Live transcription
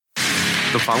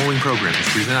The following program is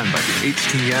presented by the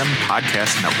HTM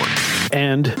Podcast Network.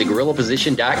 And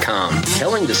thegorillaposition.com,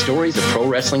 telling the stories of pro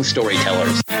wrestling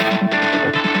storytellers.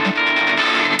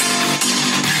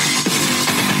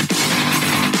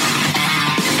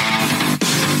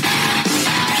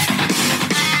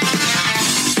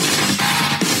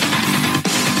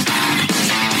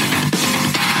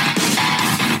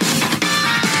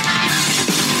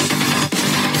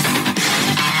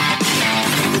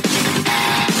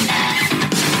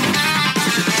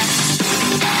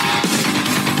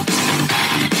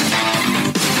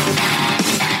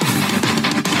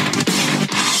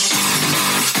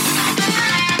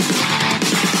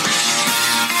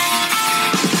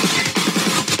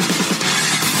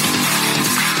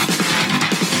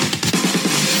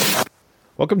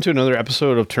 welcome to another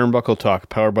episode of Turnbuckle Talk,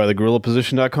 powered by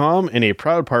thegorillaposition.com and a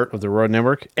proud part of the Road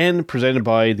Network, and presented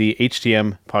by the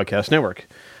HTM Podcast Network.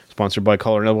 Sponsored by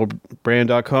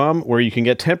CollarandElbowBrand.com, where you can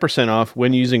get 10% off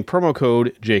when using promo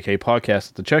code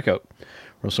JKPodcast at the checkout.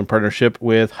 We're also in partnership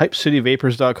with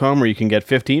HypeCityVapors.com, where you can get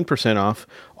 15% off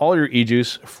all your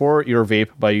e-juice for your vape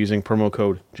by using promo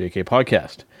code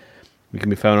JKPodcast. We can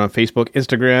be found on Facebook,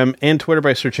 Instagram, and Twitter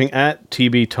by searching at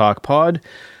TBTalkPod.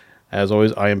 As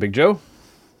always, I am Big Joe.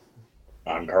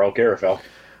 I'm Carl Carafel.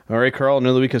 All right, Carl,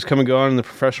 another week has come and gone in the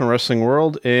professional wrestling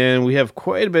world, and we have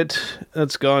quite a bit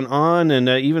that's gone on, and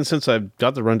even since I've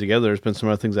got the run together, there's been some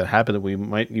other things that happened that we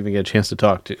might even get a chance to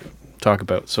talk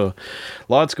about. So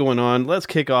lots going on. Let's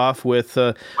kick off with,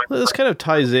 this kind of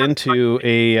ties into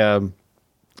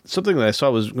something that I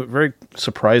saw was very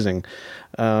surprising.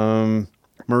 Maria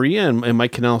and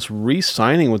Mike Kanellis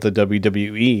re-signing with the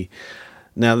WWE.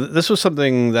 Now, this was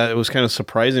something that was kind of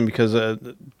surprising because,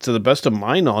 to the best of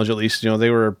my knowledge, at least, they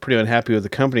were pretty unhappy with the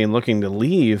company and looking to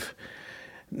leave.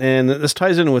 And this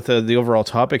ties in with the overall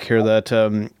topic here that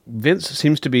Vince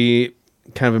seems to be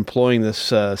kind of employing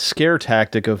this scare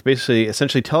tactic of basically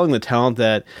essentially telling the talent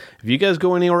that if you guys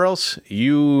go anywhere else,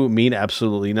 you mean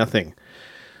absolutely nothing.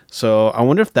 So I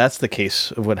wonder if that's the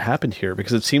case of what happened here,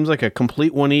 because it seems like a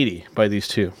complete 180 by these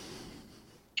two.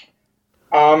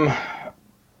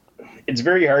 It's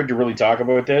very hard to really talk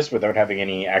about this without having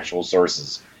any actual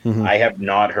sources. Mm-hmm. I have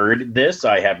not heard this.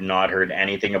 I have not heard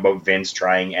anything about Vince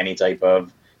trying any type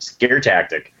of scare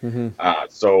tactic. Mm-hmm.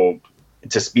 So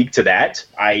to speak to that,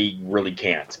 I really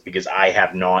can't, because I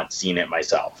have not seen it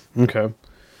myself. Okay.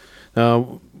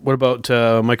 What about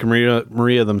Mike and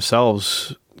Maria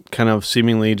themselves, kind of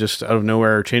seemingly just out of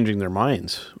nowhere changing their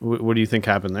minds? What do you think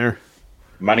happened there?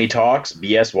 Money talks,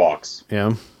 BS walks.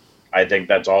 Yeah. I think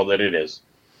that's all that it is.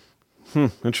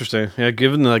 Interesting. Yeah,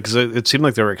 given that, because it seemed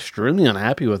like they were extremely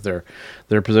unhappy with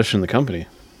their position in the company.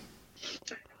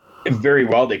 Very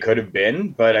well, they could have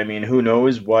been, but I mean, who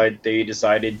knows what they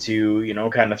decided to,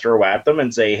 kind of throw at them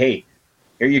and say, hey,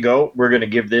 here you go. We're going to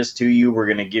give this to you. We're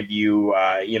going to give you,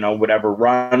 whatever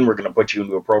run. We're going to put you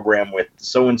into a program with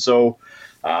so-and-so.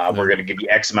 We're going to give you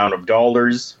X amount of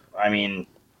dollars. I mean,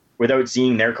 without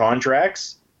seeing their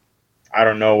contracts, I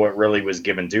don't know what really was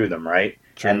given to them, right?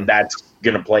 True. And that's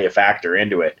going to play a factor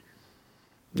into it.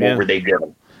 What were they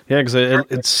given? Yeah, because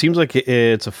it seems like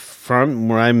it's from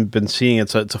where I've been seeing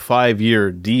it's a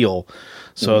 5-year deal.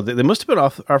 So they must have been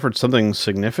offered something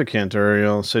significant,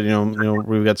 or said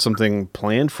we've got something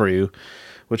planned for you,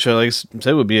 which like I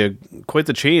said would be quite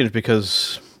the change,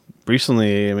 because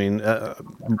recently, I mean,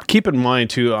 keep in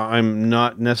mind too, I'm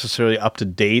not necessarily up to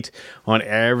date on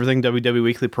everything WWE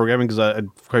Weekly programming, because I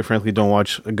quite frankly don't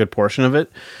watch a good portion of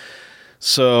it.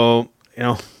 So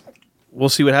we'll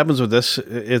see what happens with this.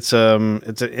 It's an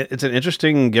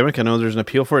interesting gimmick. I know there's an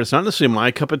appeal for it. It's not necessarily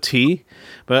my cup of tea,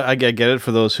 but I get it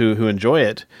for those who enjoy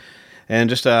it.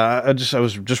 And I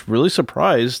was just really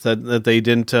surprised that they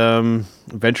didn't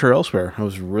venture elsewhere. I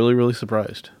was really, really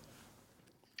surprised.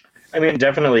 I mean,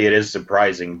 definitely it is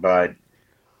surprising, but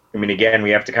I mean, again, we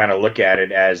have to kind of look at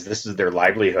it as this is their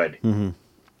livelihood. Mm-hmm.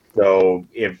 So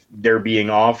if they're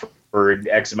being offered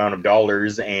X amount of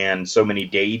dollars and so many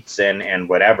dates and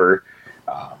whatever,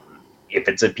 if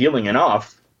it's appealing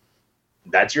enough,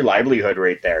 that's your livelihood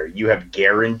right there. You have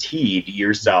guaranteed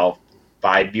yourself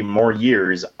 5 more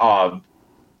years of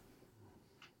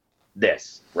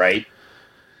this, right?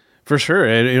 For sure.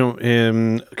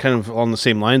 And, kind of on the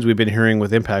same lines we've been hearing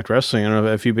with Impact Wrestling, I don't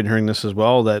know if you've been hearing this as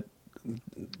well, that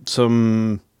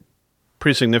some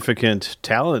pretty significant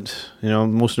talent,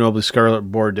 most notably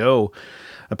Scarlett Bordeaux,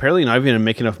 apparently not even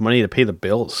make enough money to pay the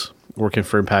bills working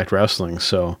for Impact Wrestling.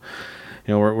 So,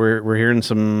 we're hearing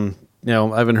some, I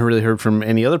haven't really heard from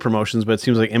any other promotions, but it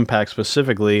seems like Impact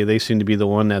specifically, they seem to be the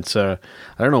one that's, I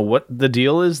don't know what the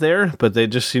deal is there, but they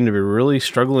just seem to be really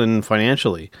struggling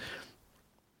financially.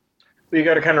 You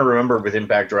got to kind of remember with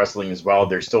Impact Wrestling as well,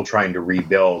 they're still trying to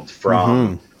rebuild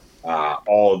from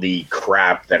all the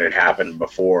crap that had happened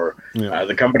before. Yeah.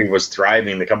 The company was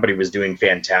thriving. The company was doing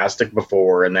fantastic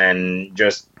before, and then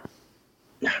just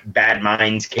bad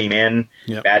minds came in.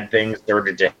 Yep. Bad things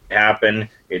started to happen.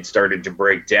 It started to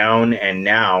break down, and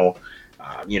now,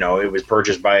 it was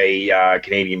purchased by a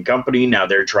Canadian company. Now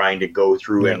they're trying to go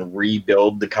through and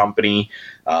rebuild the company.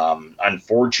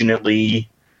 Unfortunately,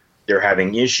 they're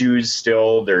having issues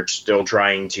still. They're still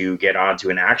trying to get onto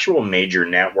an actual major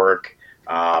network.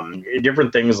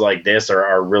 Different things like this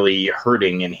are really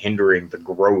hurting and hindering the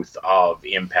growth of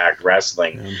Impact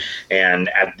Wrestling. Yeah. And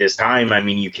at this time, I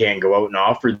mean, you can't go out and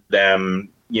offer them,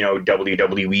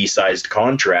 WWE-sized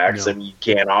contracts, and you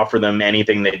can't offer them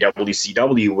anything that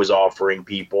WCW was offering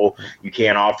people. You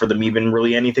can't offer them even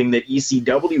really anything that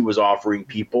ECW was offering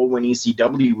people when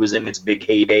ECW was in its big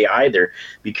heyday either,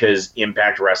 because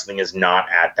Impact Wrestling is not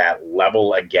at that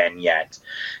level again yet.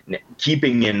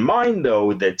 Keeping in mind,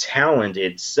 though, the talent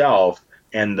itself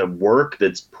and the work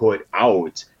that's put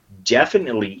out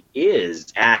definitely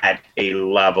is at a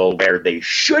level where they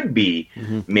should be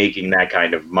making that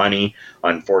kind of money.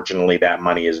 Unfortunately, that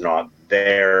money is not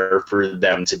there for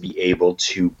them to be able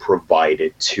to provide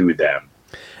it to them.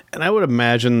 And I would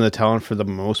imagine the talent, for the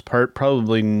most part,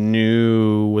 probably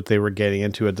knew what they were getting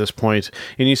into at this point.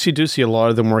 And you do see a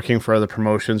lot of them working for other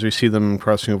promotions. We see them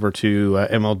crossing over to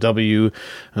MLW,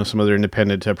 some other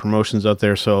independent promotions out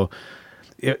there. So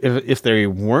if they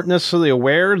weren't necessarily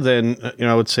aware, then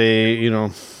I would say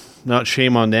not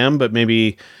shame on them, but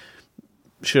maybe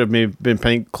should have been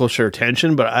paying closer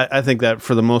attention. But I think that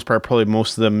for the most part, probably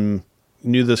most of them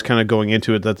knew this kind of going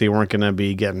into it, that they weren't going to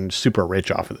be getting super rich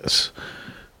off of this.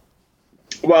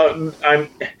 Well,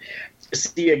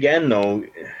 again though,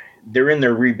 they're in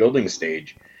their rebuilding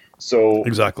stage, so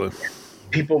exactly,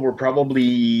 people were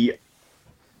probably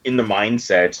in the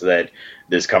mindset that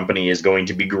this company is going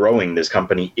to be growing. This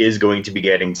company is going to be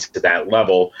getting to that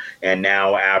level. And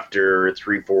now after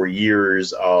 3-4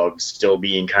 years of still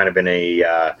being kind of in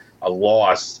a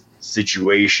loss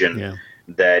situation,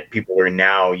 that people are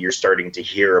now, you're starting to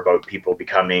hear about people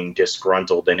becoming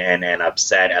disgruntled and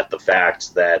upset at the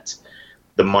fact that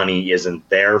the money isn't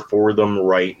there for them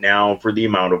right now for the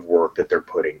amount of work that they're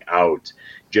putting out.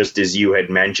 Just as you had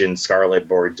mentioned, Scarlett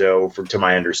Bordeaux, to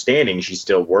my understanding, she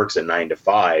still works at 9 to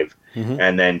 5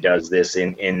 and then does this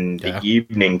in the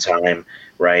evening time,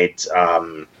 right?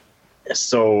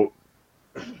 So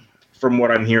from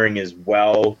what I'm hearing as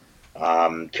well,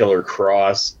 Killer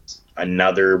Cross,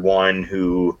 another one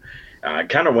who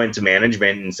kind of went to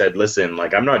management and said, listen,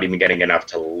 I'm not even getting enough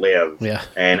to live. Yeah.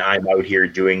 And I'm out here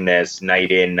doing this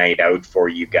night in, night out for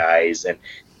you guys. And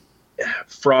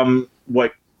from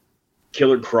what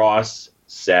Killer Cross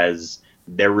says,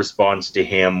 their response to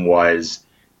him was,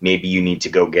 maybe you need to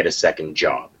go get a second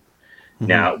job.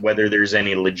 Now, whether there's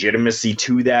any legitimacy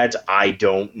to that, I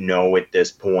don't know at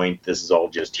this point. This is all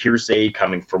just hearsay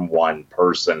coming from one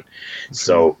person.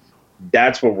 So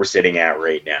that's what we're sitting at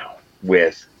right now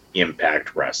with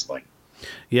Impact Wrestling.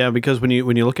 Yeah, because when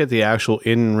you look at the actual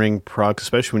in-ring product,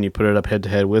 especially when you put it up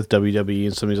head-to-head with WWE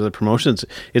and some of these other promotions,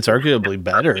 it's arguably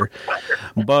better.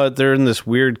 But they're in this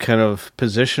weird kind of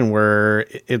position where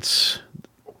it's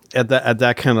at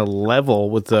that kind of level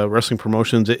with the wrestling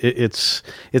promotions. It's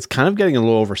kind of getting a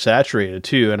little oversaturated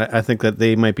too, and I think that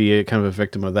they might be a kind of a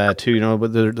victim of that too.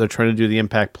 But they're trying to do the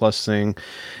Impact Plus thing,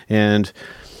 and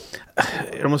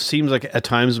it almost seems like at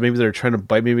times maybe they're trying to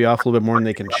bite maybe off a little bit more than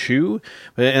they can chew.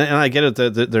 And I get it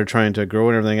that they're trying to grow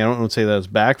and everything. I don't want to say that it's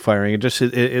backfiring.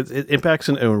 It impacts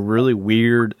in a really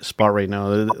weird spot right now.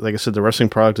 Like I said, the wrestling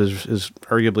product is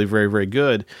arguably very, very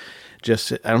good.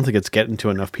 Just I don't think it's getting to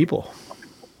enough people.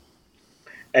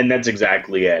 And that's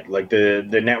exactly it.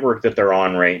 The network that they're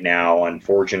on right now,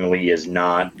 unfortunately, is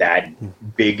not that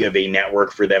big of a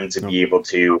network for them to be able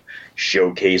to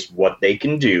showcase what they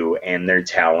can do and their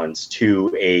talents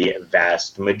to a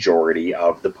vast majority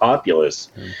of the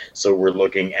populace. So we're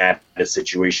looking at a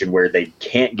situation where they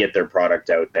can't get their product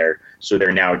out there. So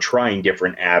they're now trying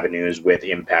different avenues with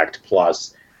Impact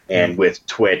Plus and with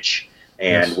Twitch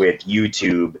and with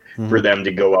YouTube for them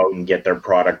to go out and get their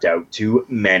product out to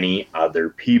many other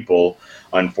people.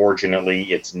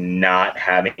 Unfortunately, it's not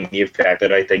having the effect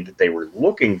that I think that they were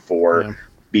looking for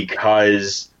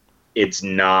because it's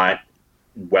not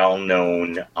well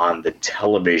known on the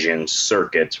television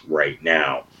circuit right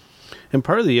now. And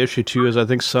part of the issue, too, is I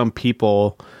think some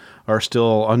people are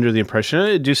still under the impression,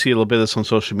 I do see a little bit of this on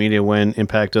social media when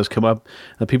Impact does come up,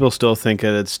 people still think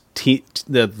that it's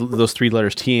that those three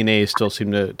letters TNA still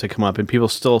seem to come up, and people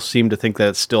still seem to think that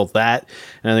it's still that,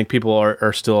 and I think people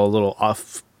are still a little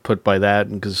off put by that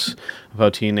because of how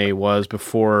TNA was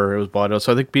before it was bought out.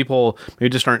 So I think people maybe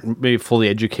just aren't maybe fully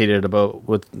educated about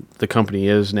what the company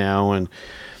is now, and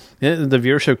the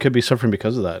viewership could be suffering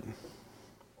because of that.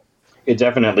 It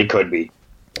definitely could be.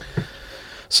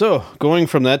 So, going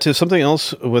from that to something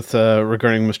else with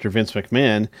regarding Mr. Vince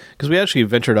McMahon, because we actually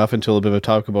ventured off into a little bit of a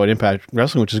talk about Impact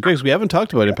Wrestling, which is great because we haven't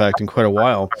talked about Impact in quite a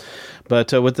while.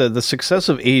 But with the success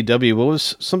of AEW, what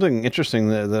was something interesting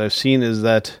that I've seen is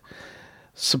that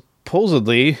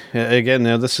supposedly, again,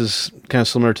 now this is kind of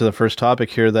similar to the first topic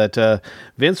here, that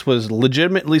Vince was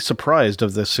legitimately surprised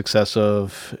of the success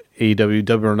of AEW,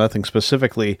 Double or Nothing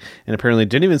specifically, and apparently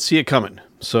didn't even see it coming.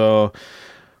 So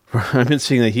I've been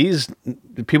seeing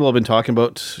that people have been talking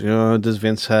about, does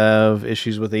Vince have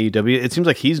issues with AEW? It seems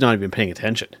like he's not even paying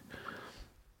attention.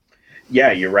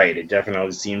 Yeah, you're right. It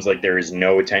definitely seems like there is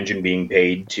no attention being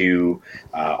paid to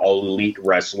All Elite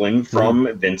Wrestling from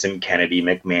Vincent Kennedy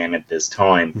McMahon at this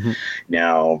time. Mm-hmm.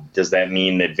 Now, does that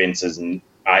mean that Vince's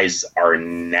eyes are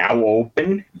now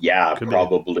open? Yeah, could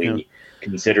probably. Yeah.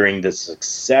 Considering the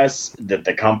success that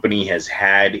the company has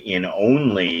had in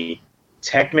only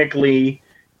technically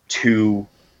 2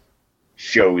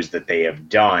 shows that they have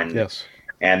done. Yes.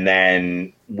 And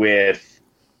then with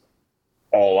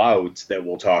All Out that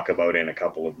we'll talk about in a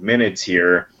couple of minutes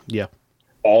here. Yeah.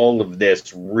 All of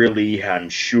this really, I'm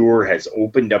sure, has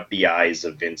opened up the eyes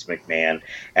of Vince McMahon,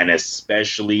 and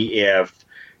especially if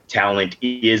talent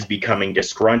is becoming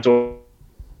disgruntled.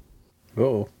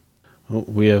 Oh,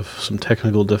 we have some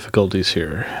technical difficulties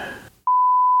here.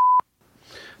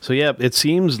 So yeah, it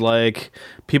seems like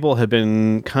people have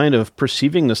been kind of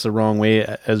perceiving this the wrong way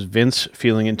as Vince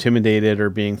feeling intimidated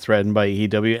or being threatened by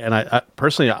AEW. And I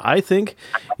personally, I think,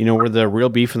 where the real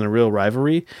beef and the real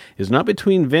rivalry is not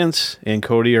between Vince and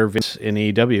Cody or Vince and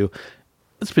AEW.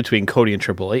 It's between Cody and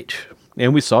Triple H.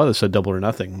 And we saw this at Double or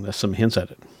Nothing. There's some hints at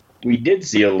it. We did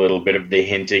see a little bit of the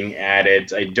hinting at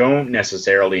it. I don't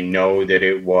necessarily know that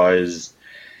it was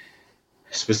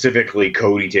specifically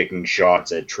Cody taking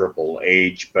shots at Triple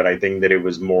H, but I think that it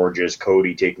was more just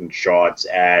Cody taking shots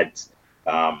at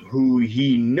who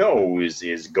he knows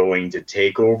is going to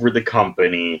take over the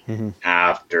company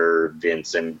after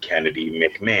Vincent Kennedy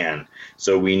McMahon.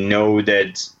 So we know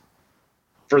that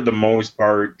for the most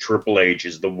part, Triple H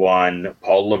is the one.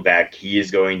 Paul Levesque, he is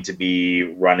going to be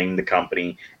running the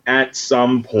company at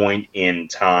some point in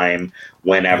time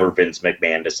whenever Vince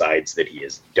McMahon decides that he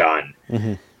is done.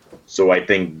 Mm-hmm. So I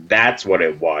think that's what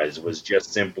it was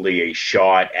just simply a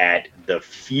shot at the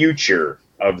future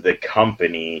of the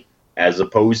company as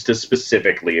opposed to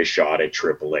specifically a shot at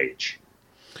Triple H.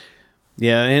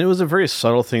 Yeah, and it was a very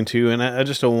subtle thing too, and I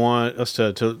just don't want us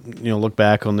to look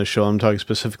back on the show. I'm talking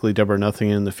specifically Double or Nothing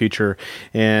in the future,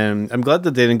 and I'm glad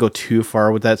that they didn't go too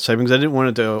far with that segment because I don't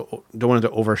want it to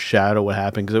overshadow what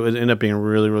happened because it would end up being a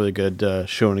really, really good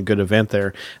show and a good event there.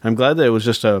 And I'm glad that it was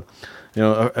just a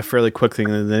fairly quick thing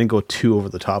and they didn't go too over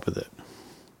the top with it.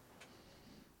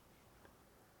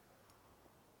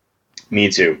 Me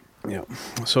too. Yeah.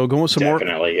 So going with some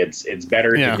Definitely. It's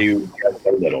better to do just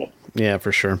a little. Yeah,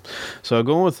 for sure. So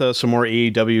going with some more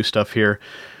AEW stuff here.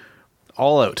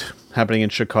 All Out happening in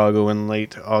Chicago in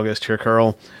late August here,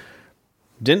 Carl.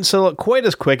 Didn't sell it quite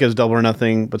as quick as Double or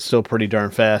Nothing, but still pretty darn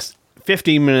fast.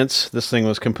 15 minutes, this thing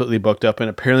was completely booked up, and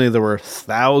apparently there were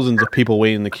thousands of people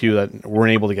waiting in the queue that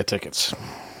weren't able to get tickets.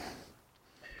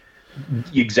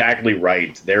 Exactly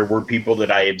right. There were people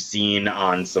that I have seen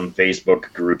on some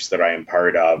Facebook groups that I am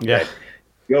part of that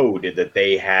showed that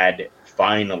they had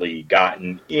finally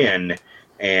gotten in,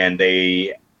 and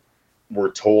they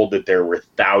were told that there were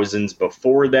thousands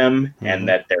before them and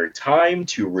that their time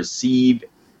to receive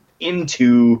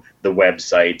into the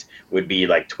website would be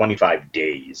like 25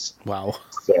 days. Wow.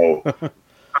 So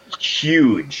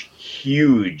huge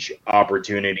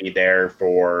opportunity there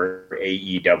for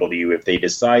AEW. If they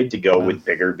decide to go with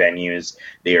bigger venues,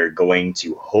 they are going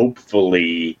to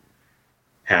hopefully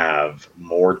have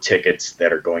more tickets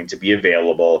that are going to be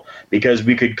available, because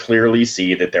we could clearly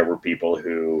see that there were people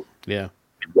who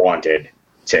wanted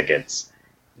tickets.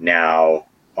 Now,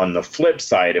 on the flip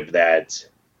side of that,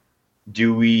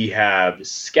 do we have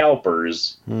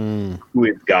scalpers who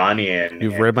have gone in?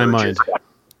 You've read my mind.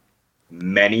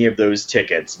 Many of those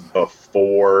tickets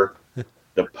before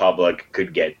the public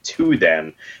could get to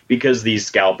them, because these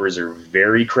scalpers are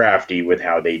very crafty with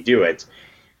how they do it.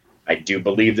 I do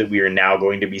believe that we are now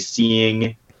going to be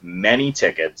seeing many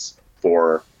tickets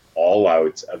for All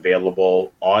Out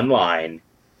available online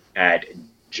at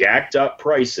jacked up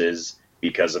prices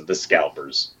because of the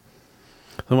scalpers.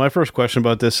 So my first question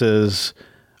about this is,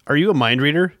 are you a mind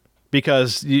reader?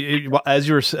 Because as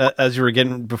you were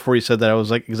getting before you said that, I was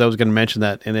like, because I was going to mention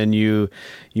that, and then you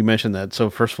mentioned that. So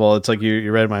first of all, it's like you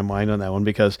read my mind on that one,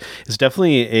 because it's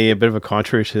definitely a bit of a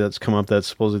controversy that's come up, that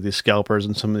supposedly these scalpers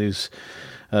and some of these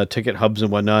ticket hubs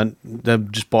and whatnot have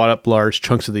just bought up large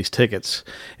chunks of these tickets,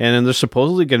 and then there's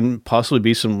supposedly going to possibly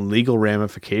be some legal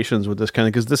ramifications with this kind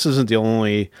of, because this isn't the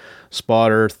only spot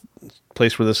or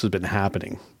place where this has been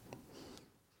happening.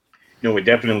 No, it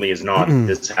definitely is not.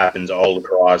 This happens all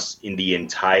across in the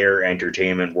entire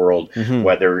entertainment world,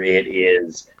 whether it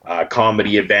is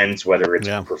comedy events, whether it's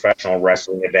professional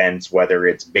wrestling events, whether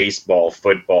it's baseball,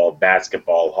 football,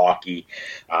 basketball, hockey,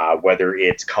 whether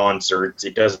it's concerts.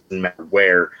 It doesn't matter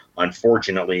where.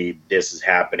 Unfortunately, this is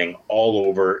happening all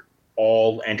over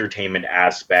all entertainment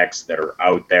aspects that are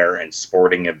out there and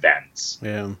sporting events.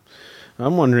 Yeah.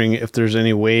 I'm wondering if there's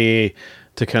any way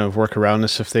to kind of work around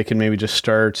this, if they can maybe just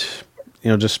start,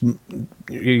 just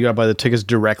you got to buy the tickets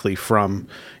directly from,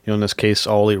 in this case,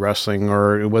 All Elite Wrestling,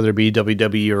 or whether it be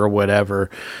WWE or whatever.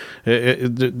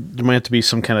 There might have to be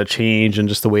some kind of change in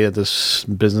just the way that this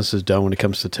business is done when it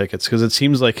comes to tickets, because it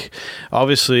seems like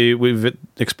obviously we've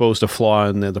exposed a flaw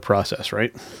in the process,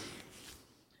 right?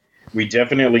 We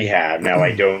definitely have. Now,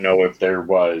 I don't know if there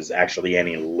was actually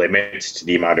any limit to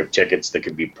the amount of tickets that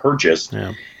could be purchased.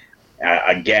 Yeah.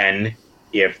 Again,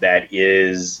 if that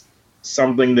is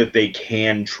something that they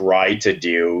can try to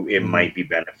do, it might be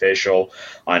beneficial.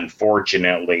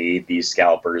 Unfortunately, these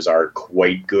scalpers are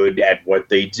quite good at what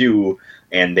they do,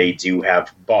 and they do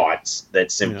have bots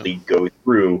that simply go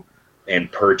through and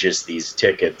purchase these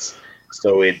tickets.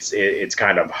 So it's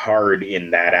kind of hard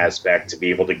in that aspect to be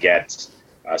able to get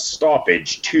a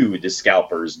stoppage to the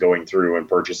scalpers going through and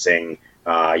purchasing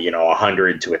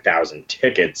 100 to 1,000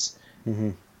 tickets.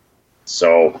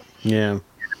 So yeah.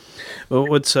 Well,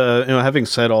 what's having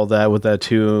said all that with that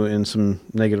too, and some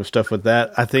negative stuff with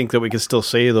that, I think that we can still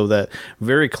say though that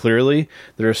very clearly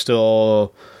there's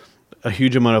still a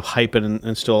huge amount of hype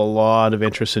and still a lot of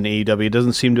interest in AEW. It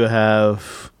doesn't seem to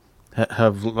have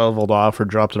leveled off or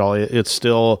dropped at all. It's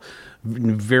still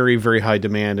very, very high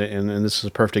demand, and this is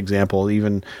a perfect example.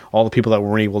 Even all the people that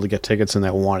weren't able to get tickets and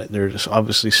that want it, there's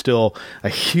obviously still a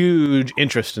huge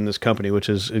interest in this company, which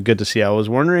is good to see. I was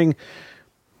wondering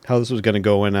how this was going to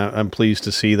go, and I'm pleased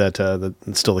to see that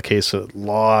it's still the case. A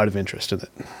lot of interest in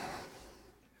it.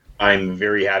 I'm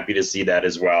very happy to see that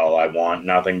as well. I want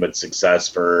nothing but success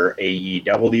for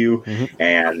AEW,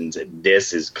 and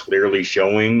this is clearly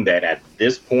showing that at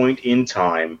this point in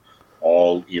time,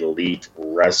 All Elite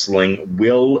Wrestling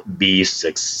will be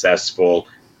successful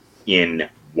in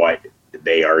what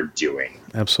they are doing.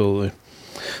 Absolutely.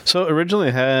 So originally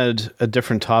I had a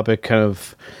different topic kind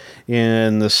of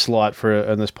in the slot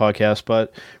in this podcast,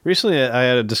 but recently I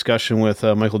had a discussion with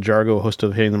Michael Jargo, host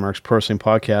of Hitting the Marks Pro Wrestling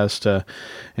podcast,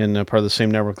 and part of the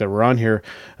same network that we're on here,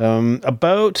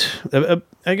 about,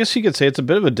 I guess you could say it's a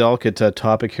bit of a delicate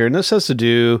topic here, and this has to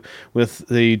do with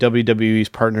the WWE's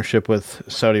partnership with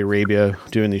Saudi Arabia,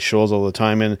 doing these shows all the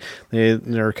time, and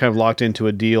they're kind of locked into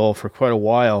a deal for quite a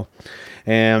while.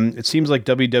 And it seems like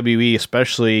WWE,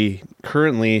 especially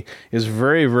currently, is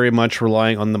very, very much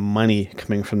relying on the money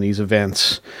coming from these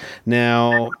events.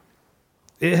 Now,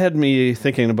 it had me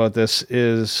thinking about this,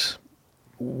 is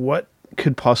what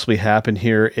could possibly happen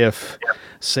here if,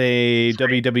 say,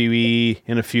 WWE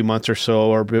in a few months or so,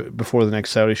 or before the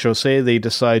next Saudi show, say they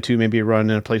decide to maybe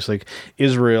run in a place like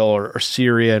Israel or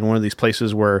Syria, and one of these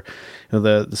places where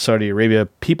the Saudi Arabia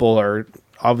people are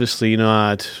obviously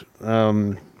not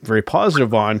very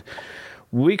positive on,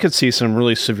 we could see some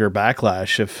really severe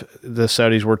backlash if the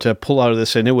Saudis were to pull out of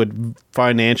this, and it would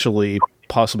financially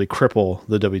possibly cripple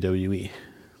the WWE.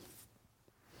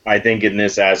 I think in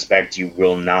this aspect, you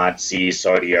will not see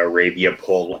Saudi Arabia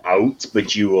pull out,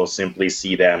 but you will simply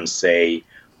see them say,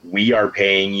 we are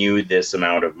paying you this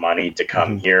amount of money to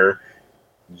come here.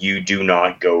 You do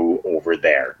not go over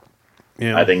there.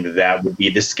 Yeah. I think that would be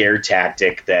the scare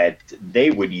tactic that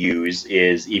they would use,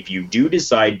 is if you do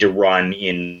decide to run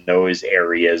in those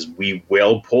areas, we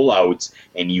will pull out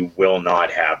and you will not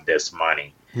have this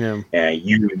money. Yeah.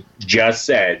 You just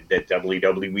said that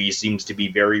WWE seems to be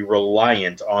very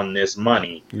reliant on this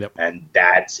money. Yep. And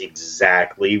that's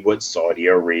exactly what Saudi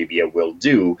Arabia will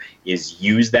do, is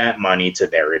use that money to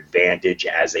their advantage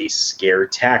as a scare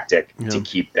tactic to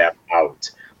keep them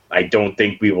out. I don't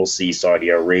think we will see Saudi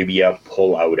Arabia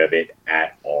pull out of it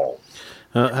at all.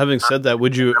 Having said that,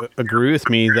 would you agree with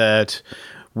me that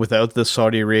without the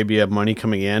Saudi Arabia money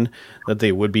coming in, that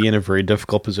they would be in a very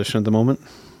difficult position at the moment?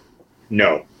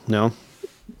 No. No?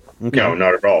 Okay. No,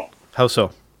 not at all. How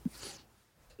so?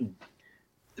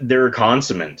 They're a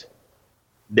consummate.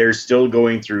 they're still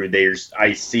going through.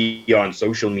 I see on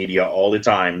social media all the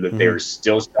time that they're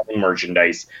still selling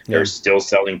merchandise. They're still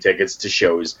selling tickets to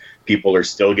shows. People are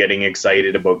still getting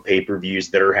excited about pay-per-views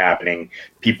that are happening.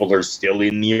 People are still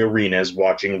in the arenas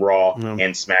watching Raw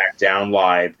and SmackDown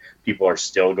live. People are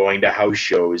still going to house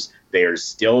shows. They are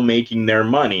still making their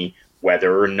money,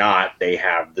 whether or not they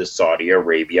have the Saudi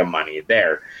Arabia money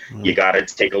there. You got to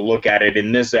take a look at it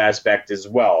in this aspect as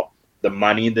well. The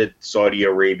money that Saudi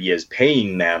Arabia is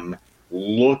paying them,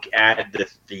 look at the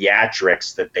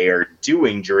theatrics that they are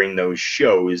doing during those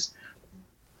shows.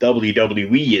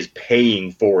 WWE is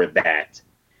paying for that.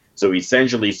 So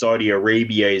essentially, Saudi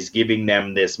Arabia is giving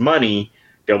them this money.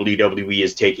 WWE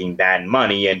is taking that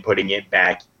money and putting it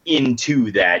back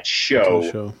into that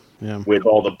show. Yeah. With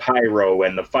all the pyro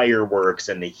and the fireworks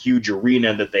and the huge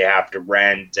arena that they have to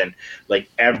rent and like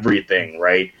everything,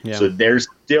 right? Yeah. So they're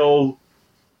still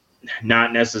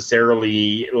not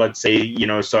necessarily, let's say,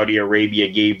 Saudi Arabia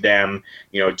gave them,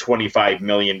 $25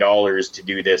 million to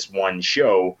do this one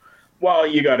show. Well,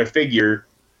 you got to figure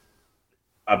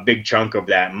a big chunk of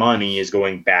that money is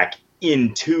going back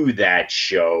into that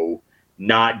show,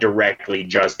 not directly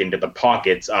just into the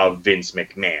pockets of Vince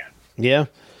McMahon. Yeah.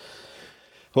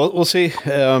 Well, we'll see.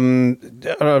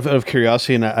 Out of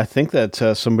curiosity, and I think that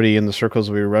somebody in the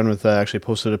circles we run with actually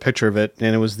posted a picture of it,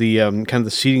 and it was the kind of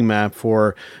the seating map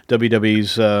for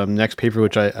WWE's next paper,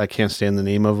 which I can't stand the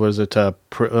name of. Was it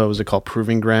called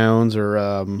Proving Grounds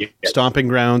or Stomping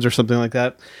Grounds or something like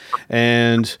that?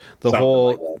 And the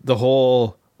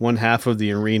whole one half of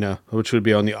the arena, which would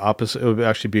be on the opposite, it would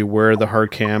actually be where the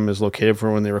hard cam is located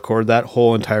for when they record. That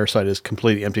whole entire site is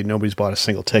completely empty. Nobody's bought a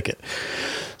single ticket.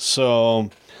 So.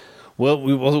 Well,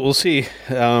 we'll see.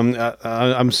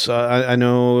 I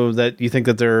know that you think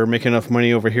that they're making enough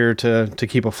money over here to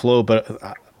keep afloat, but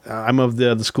I'm of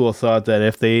the school of thought that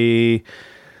if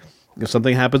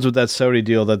something happens with that Saudi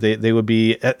deal, that they would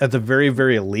be at the very,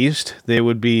 very least, they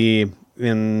would be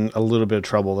in a little bit of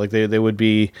trouble. Like they would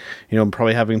be,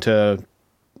 probably having to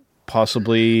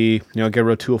possibly, get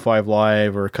rid of 205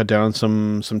 Live or cut down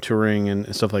some touring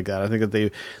and stuff like that. I think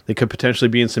that they could potentially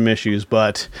be in some issues,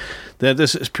 but that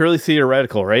this is purely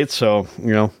theoretical, right? So,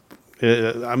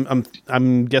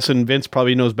 I'm guessing Vince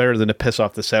probably knows better than to piss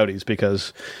off the Saudis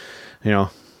because,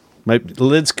 my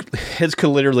heads could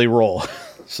literally roll.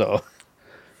 So,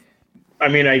 I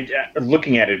mean,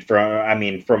 looking at it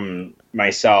from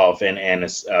myself and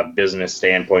a business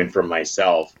standpoint from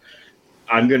myself,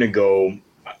 I'm going to go.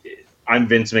 I'm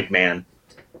Vince McMahon.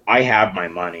 I have my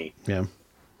money. Yeah.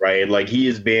 Right? Like, he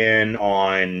has been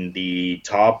on the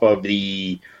top of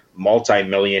the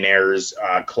multimillionaires,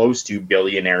 close to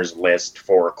billionaires list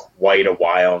for quite a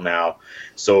while now.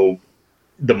 So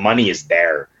the money is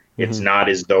there. It's not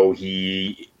as though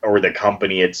he or the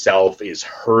company itself is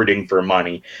hurting for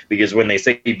money, because when they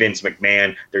say Vince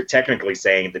McMahon, they're technically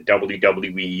saying the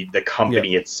WWE, the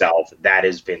company itself, that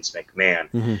is Vince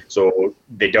McMahon. So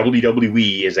the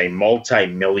WWE is a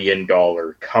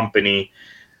multi-million-dollar company,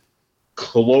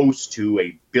 close to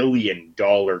 $1 billion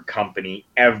company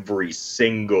every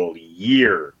single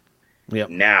year.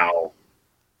 Now,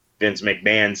 Vince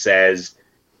McMahon says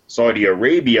Saudi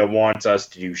Arabia wants us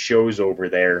to do shows over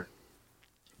there.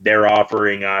 They're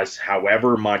offering us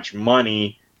however much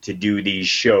money to do these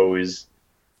shows.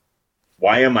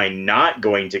 Why am I not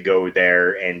going to go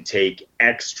there and take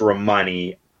extra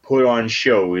money, put on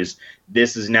shows?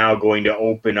 This is now going to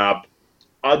open up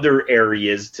other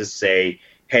areas to say,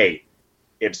 hey,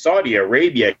 if Saudi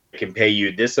Arabia can pay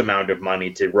you this amount of money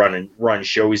to run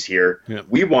shows here,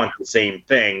 we want the same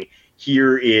thing.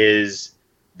 Here is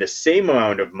the same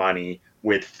amount of money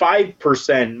with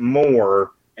 5%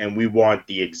 more, and we want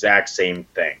the exact same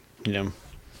thing.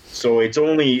 So it's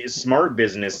only smart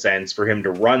business sense for him to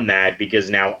run that,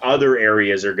 because now other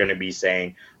areas are going to be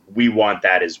saying, we want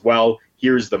that as well.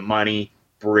 Here's the money.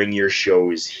 Bring your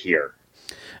shows here.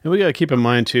 And we got to keep in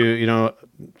mind too,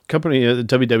 company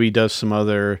WWE does some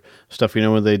other stuff,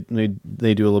 when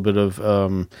they do a little bit of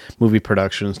movie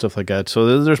production and stuff like that.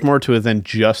 So there's more to it than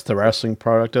just the wrestling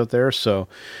product out there. So,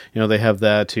 they have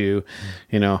that to,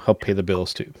 help pay the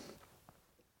bills too.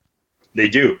 They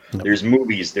do. There's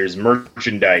movies, there's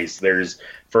merchandise, there's,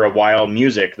 for a while,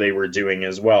 music they were doing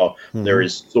as well. There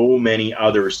is so many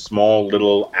other small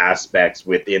little aspects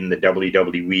within the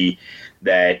WWE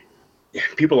that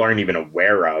people aren't even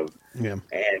aware of. And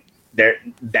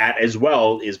that as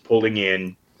well is pulling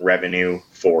in revenue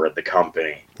for the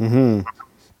company.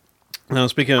 Now,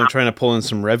 speaking of trying to pull in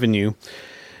some revenue,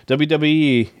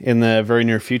 WWE in the very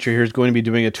near future here is going to be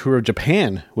doing a tour of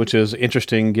Japan, which is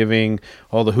interesting, giving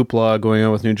all the hoopla going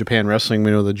on with New Japan Wrestling.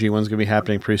 We know the G1 is going to be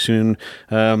happening pretty soon.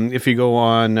 If you go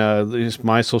on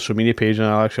my social media page, and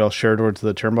I'll share it over to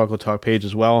the Turnbuckle Talk page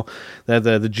as well, that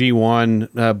the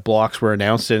G1 blocks were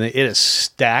announced, and it is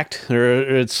stacked.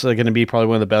 It's going to be probably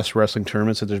one of the best wrestling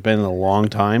tournaments that there's been in a long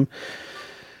time.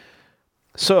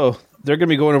 So they're going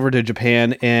to be going over to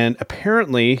Japan, and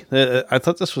apparently, I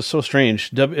thought this was so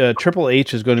strange. Triple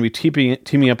H is going to be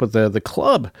teaming up with the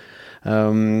club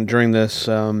during this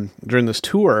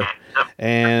tour,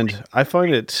 and I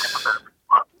find it's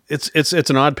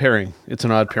an odd pairing. It's an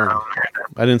odd pairing.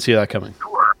 I didn't see that coming.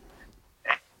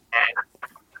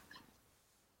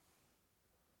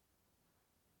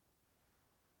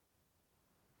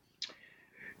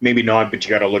 Maybe not, but you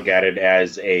got to look at it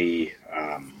as a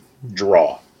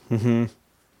draw. Mm-hmm.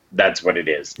 That's what it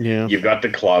is. Yeah. You've got the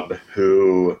club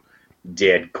who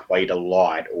did quite a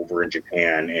lot over in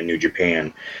Japan and New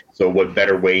Japan. So what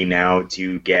better way now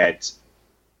to get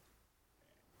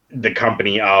the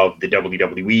company of the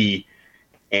WWE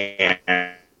and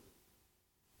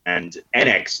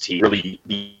NXT really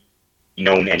be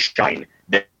known and shine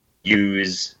than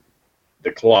use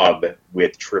the club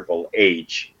with Triple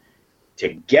H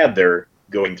together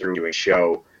going through a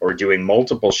show or doing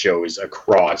multiple shows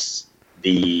across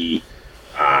the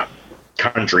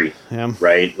country,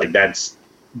 right? Like, that's,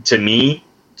 to me,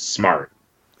 smart.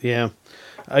 Yeah,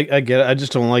 I get it. I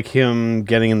just don't like him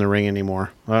getting in the ring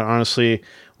anymore. Honestly,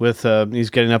 with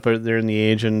he's getting up there in the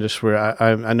age, and just where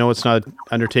I know it's not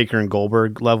Undertaker and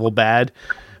Goldberg level bad,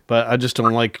 but I just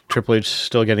don't like Triple H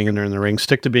still getting in there in the ring.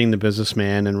 Stick to being the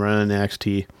businessman and running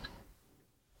NXT.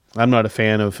 I'm not a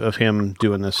fan of him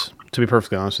doing this, to be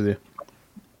perfectly honest with you.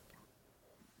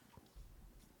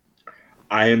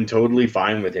 I am totally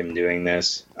fine with him doing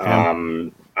this. Yeah.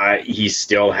 He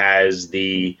still has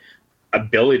the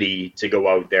ability to go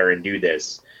out there and do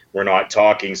this. We're not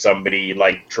talking somebody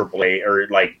like Triple H or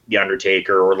like The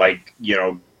Undertaker or like,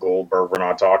 Goldberg. We're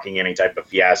not talking any type of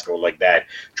fiasco like that.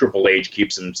 Triple H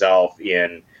keeps himself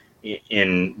in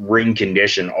ring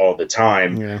condition all the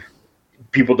time. Yeah.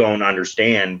 People don't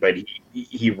understand, but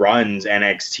he runs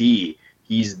NXT.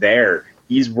 He's there.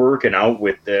 He's working out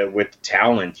with the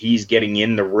talent. He's getting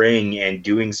in the ring and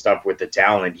doing stuff with the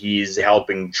talent. He's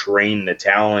helping train the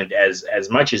talent as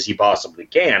much as he possibly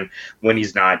can when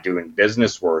he's not doing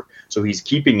business work. So he's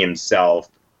keeping himself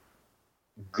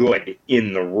good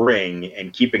in the ring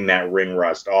and keeping that ring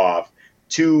rust off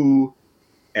to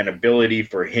an ability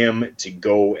for him to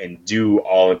go and do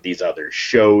all of these other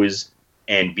shows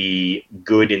and be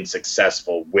good and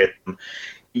successful with them.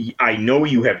 I know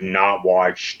you have not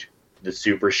watched the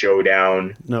Super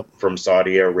Showdown from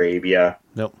Saudi Arabia.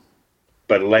 Nope.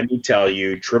 But let me tell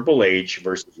you, Triple H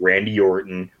versus Randy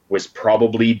Orton was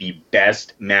probably the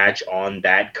best match on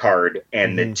that card,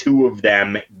 and the two of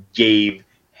them gave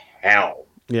hell.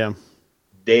 Yeah.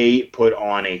 They put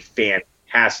on a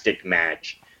fantastic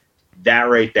match. That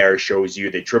right there shows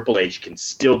you that Triple H can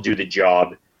still do the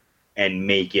job and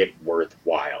make it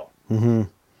worthwhile. Mm-hmm.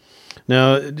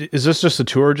 Now, is this just a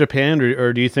tour of Japan,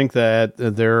 or do you think that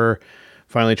they're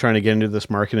finally trying to get into this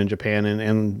market in Japan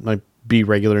and like be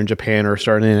regular in Japan or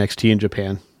start an NXT in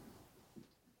Japan?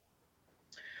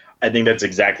 I think that's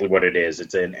exactly what it is.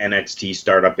 It's an NXT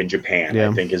startup in Japan,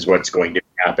 I think, is what's going to be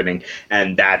happening.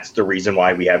 And that's the reason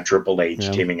why we have Triple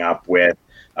H teaming up with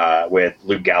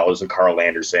Luke Gallows and Carl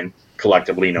Anderson,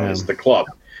 collectively known as The Club.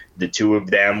 The two of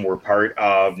them were part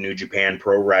of New Japan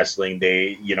Pro Wrestling.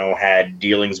 They, had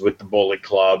dealings with the Bullet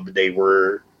Club. They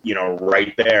were,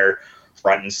 right there,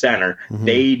 front and center. Mm-hmm.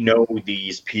 They know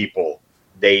these people.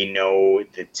 They know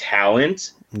the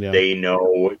talent. Yeah. They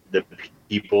know the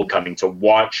people coming to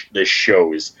watch the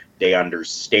shows. They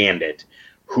understand it.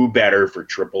 Who better for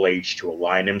Triple H to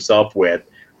align himself with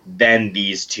than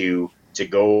these two to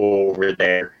go over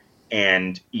there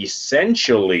and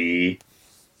essentially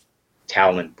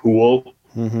talent pool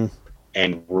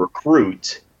and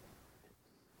recruit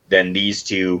than these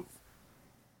two.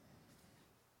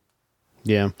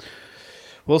 Yeah,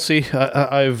 we'll see.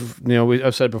 I've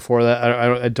said before that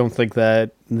I don't think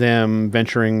that them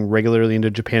venturing regularly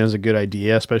into Japan is a good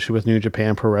idea, especially with New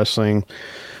Japan Pro Wrestling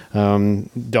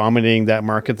dominating that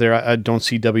market there. I don't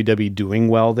see WWE doing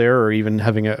well there, or even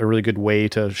having a really good way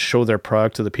to show their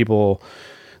product to the people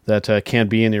that can't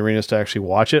be in the arenas to actually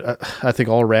watch it. I think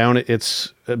all around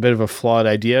it's a bit of a flawed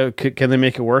idea. Can they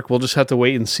make it work? We'll just have to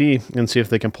wait and see if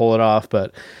they can pull it off.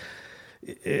 But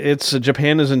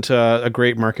Japan isn't a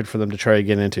great market for them to try to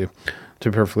get into, to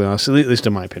be perfectly honest, at least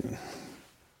in my opinion.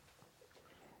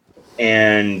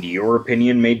 and your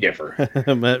opinion may differ.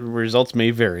 Results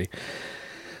may vary.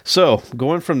 So,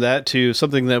 going from that to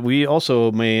something that we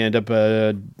also may end up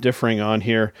differing on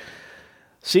here,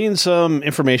 seeing some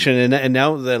information, and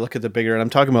now that I look at the bigger, and I'm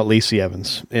talking about Lacey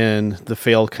Evans and the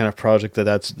failed kind of project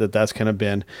that's kind of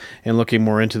been, and looking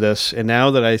more into this, and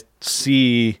now that I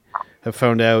have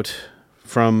found out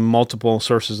from multiple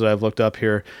sources that I've looked up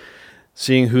here,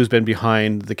 seeing who's been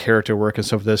behind the character work and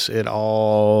stuff of this, it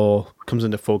all comes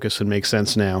into focus and makes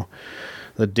sense now.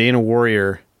 The Dana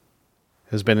Warrior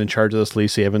has been in charge of this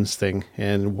Lacey Evans thing,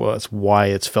 and that's why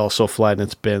it's fell so flat and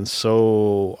it's been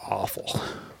so awful.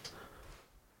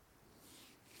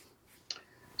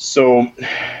 So,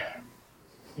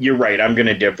 you're right. I'm going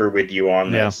to differ with you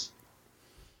on this.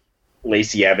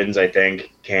 Lacey Evans, I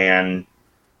think, can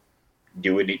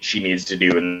do what she needs to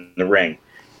do in the ring.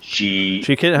 She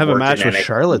can't have a match with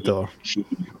Charlotte, though.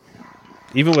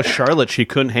 Even with Charlotte, she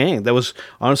couldn't hang. That was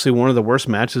honestly one of the worst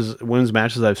women's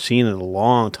matches I've seen in a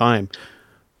long time.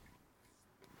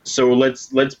 So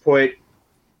let's put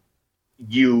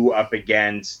you up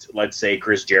against, let's say,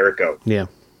 Chris Jericho. Yeah.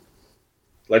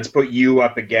 Let's put you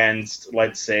up against,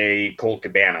 let's say, Colt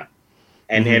Cabana.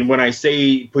 And when I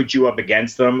say put you up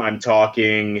against them, I'm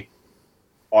talking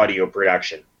audio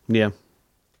production. Yeah.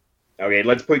 Okay,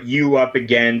 let's put you up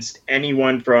against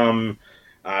anyone from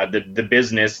the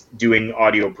business doing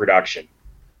audio production.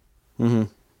 Mm-hmm.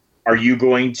 Are you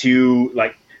going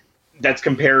to, that's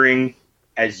comparing,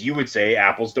 as you would say,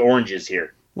 apples to oranges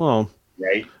here. Well,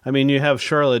 right? I mean, you have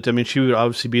Charlotte. I mean, she would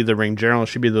obviously be the ring general.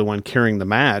 She'd be the one carrying the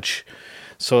match.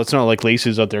 So it's not like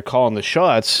Lacey's out there calling the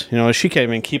shots. You know, she can't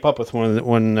even keep up with probably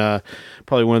one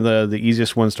of the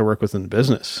easiest ones to work with in the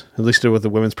business, at least with the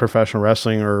women's professional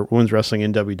wrestling or women's wrestling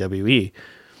in WWE.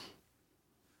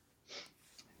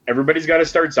 Everybody's got to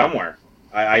start somewhere.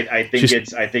 I think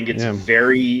it's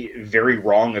very, very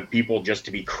wrong of people just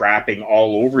to be crapping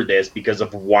all over this because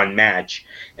of one match,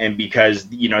 and because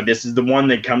this is the one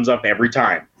that comes up every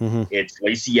time. Mm-hmm. It's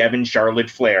Lacey Evans, Charlotte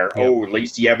Flair. Yep. Oh,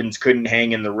 Lacey Evans couldn't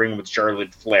hang in the ring with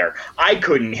Charlotte Flair. I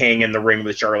couldn't hang in the ring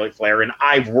with Charlotte Flair, and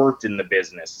I've worked in the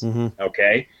business. Mm-hmm.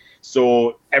 Okay,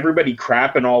 so everybody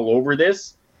crapping all over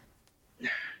this.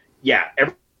 Yeah,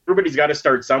 everybody's got to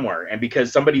start somewhere, and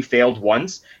because somebody failed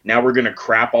once, now we're going to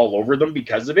crap all over them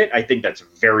because of it. I think that's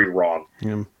very wrong.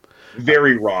 Yeah.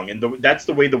 Very wrong, and that's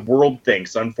the way the world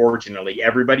thinks. Unfortunately,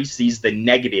 everybody sees the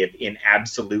negative in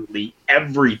absolutely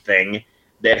everything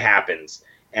that happens,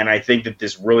 and I think that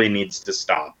this really needs to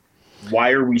stop.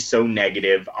 Why are we so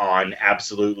negative on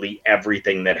absolutely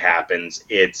everything that happens?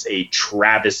 It's a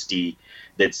travesty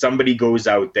that somebody goes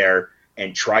out there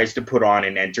and tries to put on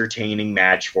an entertaining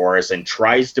match for us and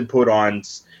tries to put on,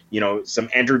 some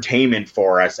entertainment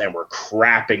for us, and we're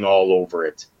crapping all over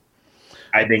it.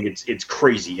 I think it's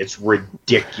crazy. It's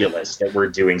ridiculous that we're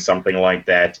doing something like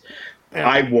that. Yeah.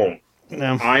 I won't.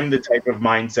 No. I'm the type of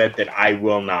mindset that I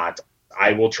will not.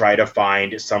 I will try to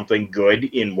find something good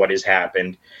in what has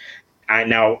happened. I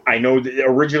know that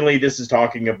originally this is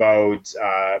talking about,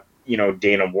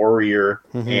 Dana Warrior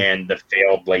and the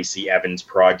failed Lacey Evans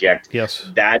project. Yes.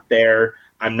 That there,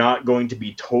 I'm not going to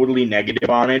be totally negative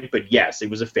on it, but yes, it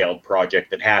was a failed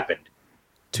project that happened.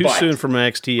 Too soon for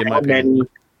NXT, in my opinion.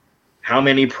 How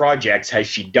many projects has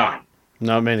she done?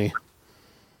 Not many.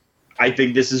 I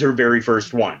think this is her very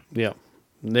first one. Yeah.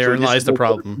 Therein lies the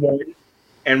problem.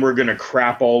 And we're going to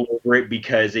crap all over it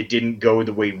because it didn't go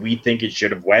the way we think it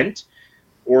should have went,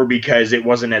 or because it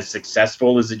wasn't as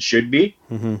successful as it should be.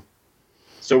 Mm-hmm.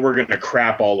 So we're going to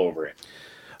crap all over it.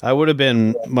 I would have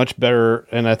been much better,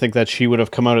 and I think that she would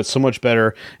have come out at so much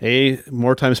better.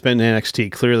 More time spent in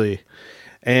NXT, clearly.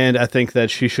 And I think that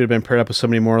she should have been paired up with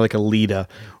somebody more like a Lita,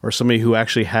 or somebody who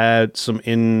actually had some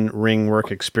in-ring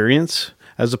work experience,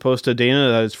 as opposed to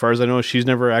Dana. As far as I know, she's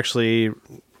not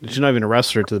even a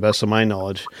wrestler, to the best of my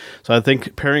knowledge. So I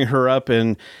think pairing her up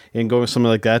and going with something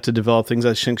like that to develop things,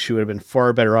 I think she would have been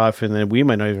far better off, and then we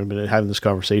might not even have been having this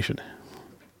conversation.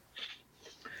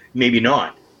 Maybe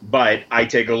not, but I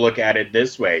take a look at it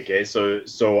this way, okay?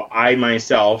 So I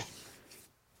myself,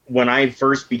 when I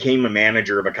first became a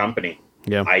manager of a company,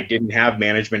 I didn't have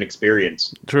management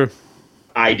experience. True.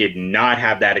 I did not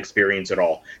have that experience at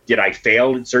all. Did I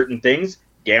fail at certain things?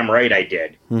 Damn right I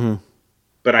did. Mm-hmm.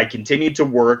 But I continued to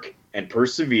work and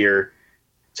persevere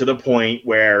to the point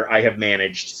where I have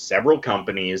managed several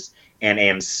companies and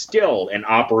am still an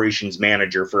operations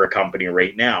manager for a company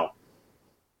right now.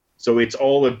 So it's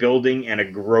all a building and a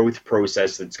growth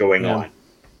process that's going on.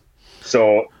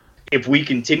 So if we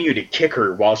continue to kick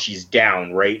her while she's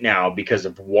down right now because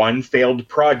of one failed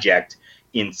project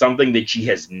in something that she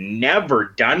has never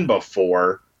done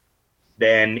before,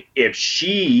 then if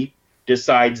she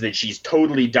decides that she's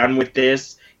totally done with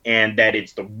this and that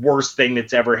it's the worst thing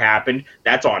that's ever happened,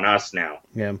 that's on us now.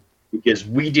 Yeah. Because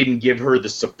we didn't give her the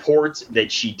support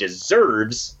that she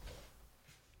deserves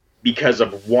because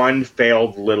of one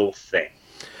failed little thing.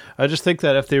 I just think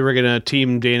that if they were going to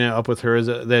team Dana up with her,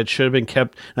 that it should have been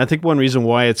kept. And I think one reason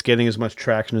why it's getting as much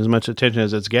traction, as much attention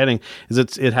as it's getting, is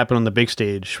it happened on the big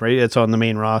stage, right? It's on the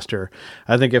main roster.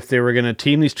 I think if they were going to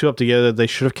team these two up together, they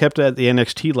should have kept it at the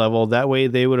NXT level. That way,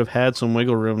 they would have had some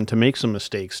wiggle room to make some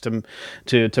mistakes, to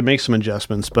make some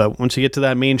adjustments. But once you get to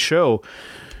that main show,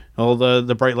 all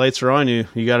the bright lights are on you.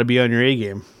 You got to be on your A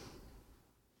game.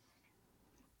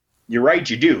 You're right,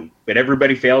 you do, but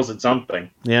everybody fails at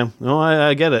something. Yeah, no,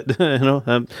 I get it.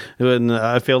 And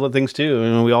I failed at things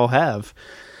too. We all have.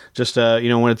 Just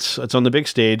when it's on the big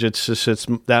stage, it's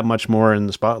that much more in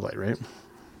the spotlight, right?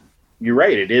 You're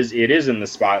right. It is in the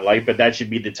spotlight, but that should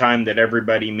be the time that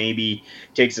everybody maybe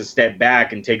takes a step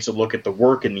back and takes a look at the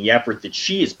work and the effort that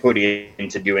she has put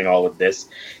into doing all of this,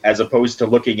 as opposed to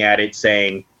looking at it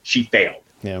saying she failed.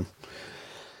 Yeah.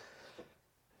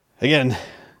 Again,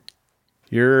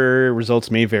 your results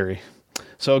may vary.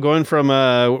 So going from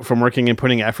working and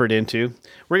putting effort into,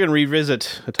 we're going to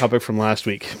revisit a topic from last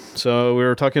week. So we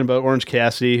were talking about Orange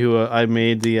Cassidy, who I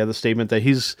made the statement that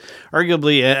he's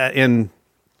arguably in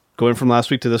going from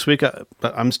last week to this week.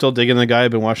 I'm still digging the guy.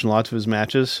 I've been watching lots of his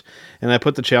matches, and I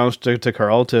put the challenge to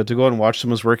Carl to go and watch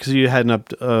some of his work because he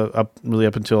hadn't up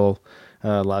until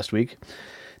last week.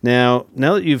 Now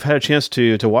that you've had a chance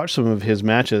to watch some of his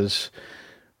matches,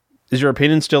 is your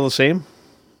opinion still the same?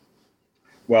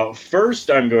 Well, first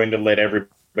I'm going to let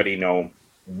everybody know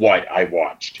what I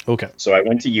watched. Okay. So I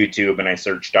went to YouTube and I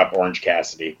searched up Orange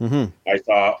Cassidy. Mm-hmm. I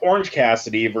saw Orange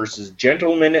Cassidy versus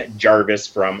Gentleman Jarvis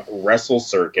from Wrestle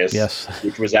Circus. Yes.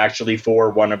 Which was actually for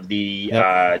one of the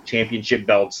championship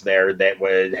belts there that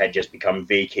had just become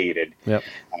vacated. Yep.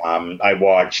 I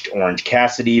watched Orange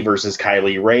Cassidy versus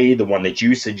Kylie Ray, the one that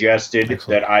you suggested.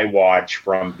 Excellent. That I watch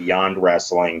from Beyond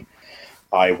Wrestling.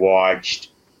 I watched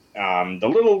the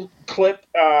little clip,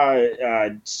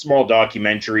 small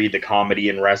documentary, The Comedy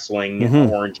in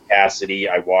Wrestling, Orange Cassidy.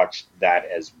 I watched that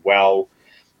as well.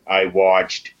 I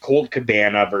watched Colt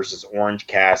Cabana versus Orange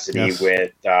Cassidy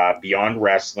with Beyond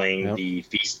Wrestling, the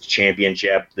Feast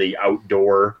Championship, the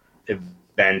outdoor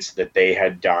events that they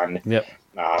had done. Yep.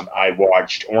 I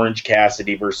watched Orange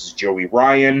Cassidy versus Joey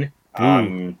Ryan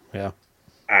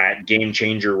at Game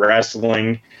Changer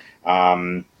Wrestling.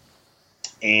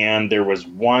 And there was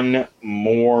one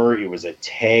more. It was a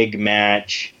tag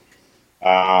match.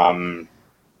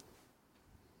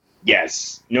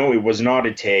 Yes. No, it was not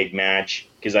a tag match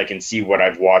because I can see what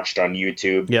I've watched on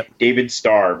YouTube. Yep. David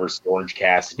Starr versus Orange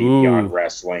Cassidy Beyond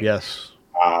Wrestling. Yes.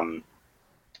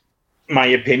 My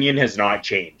opinion has not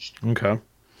changed. Okay.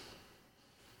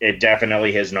 It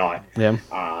definitely has not. Yeah.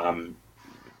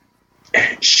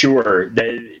 Sure,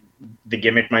 the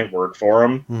gimmick might work for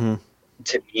him. Mm-hmm.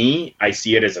 To me, I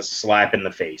see it as a slap in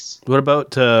the face. What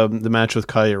about the match with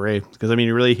Kylie Ray? Because I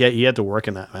mean, he had to work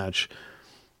in that match.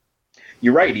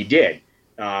 You're right, he did,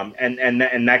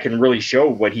 and that can really show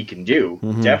what he can do,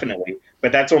 definitely.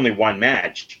 But that's only one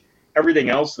match. Everything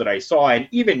else that I saw, and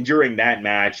even during that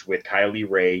match with Kylie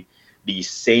Ray, the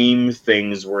same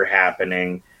things were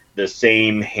happening. The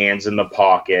same hands in the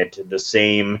pocket, the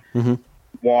same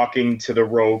walking to the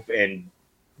rope and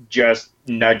just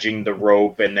nudging the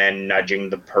rope and then nudging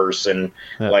the person.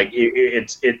 Like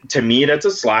it to me, that's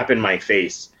a slap in my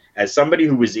face as somebody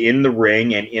who was in the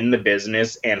ring and in the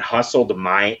business and hustled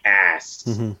my ass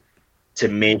to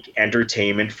make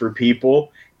entertainment for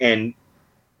people. And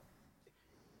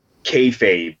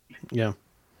kayfabe.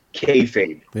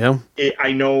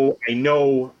 I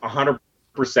know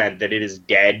 100% that it is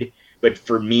dead, but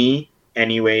for me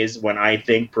anyways, when I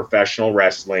think professional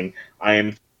wrestling, I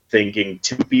am thinking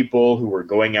two people who are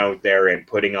going out there and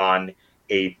putting on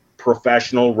a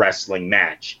professional wrestling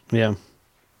match. Yeah.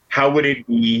 How would it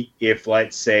be if,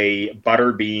 let's say,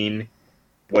 Butterbean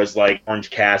was like Orange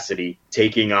Cassidy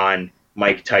taking on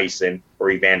Mike Tyson or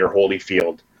Evander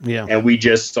Holyfield? Yeah. And we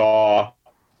just saw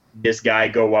this guy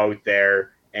go out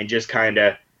there and just kind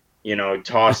of,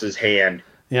 toss his hand,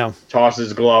 toss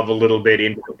his glove a little bit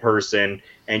into the person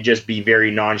and just be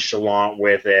very nonchalant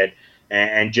with it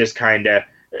and just kind of,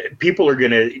 people are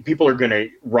gonna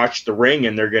rush the ring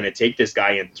and they're gonna take this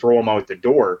guy and throw him out the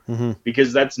door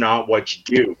because that's not what you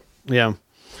do. Yeah.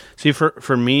 See,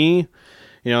 for me,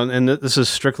 and this is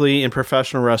strictly in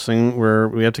professional wrestling where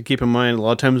we have to keep in mind a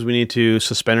lot of times we need to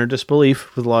suspend our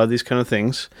disbelief with a lot of these kind of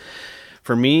things.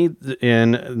 for me,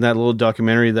 in that little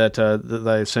documentary that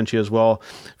I sent you as well,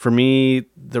 for me,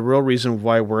 the real reason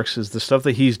why it works is the stuff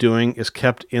that he's doing is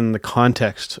kept in the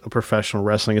context of professional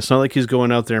wrestling. It's not like he's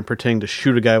going out there and pretending to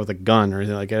shoot a guy with a gun or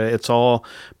anything like that. It's all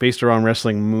based around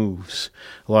wrestling moves,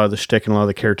 a lot of the shtick and a lot of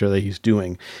the character that he's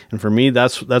doing. And for me,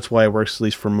 that's why it works, at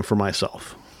least for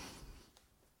myself.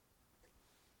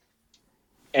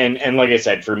 And like I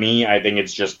said, for me, I think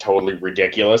it's just totally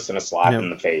ridiculous and a slap in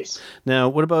the face. Now,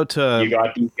 what about... you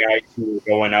got these guys who are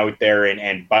going out there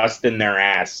and busting their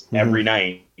ass every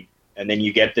night, and then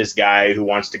you get this guy who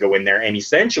wants to go in there, and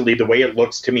essentially the way it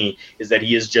looks to me is that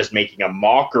he is just making a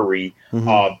mockery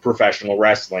of professional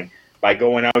wrestling by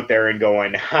going out there and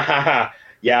going, ha ha ha,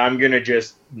 yeah, I'm going to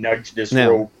just nudge this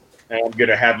rope, and I'm going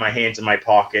to have my hands in my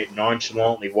pocket,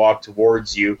 nonchalantly walk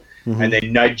towards you, and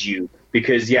then nudge you.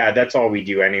 Because, that's all we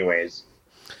do anyways.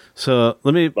 So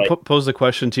let me pose the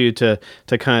question to you to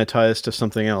kind of tie this to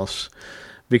something else.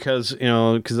 Because,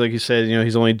 like you said,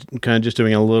 he's only kind of just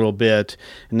doing a little bit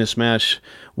in this match.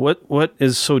 What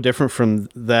is so different from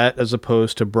that as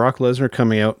opposed to Brock Lesnar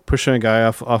coming out, pushing a guy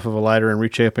off of a ladder and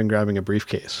reaching up and grabbing a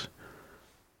briefcase?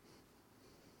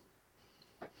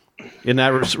 In that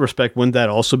respect, wouldn't that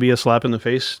also be a slap in the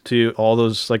face to all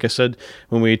those, like I said,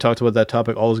 when we talked about that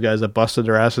topic, all those guys that busted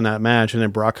their ass in that match, and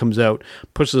then Brock comes out,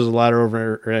 pushes the ladder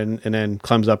over, and then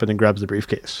climbs up and then grabs the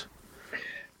briefcase?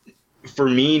 For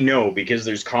me, no, because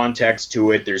there's context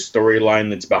to it, there's storyline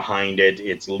that's behind it,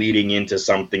 it's leading into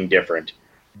something different.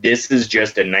 This is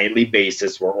just a nightly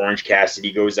basis where Orange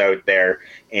Cassidy goes out there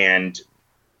and,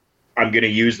 I'm going to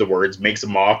use the words, makes a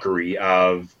mockery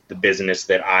of the business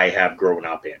that I have grown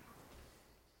up in.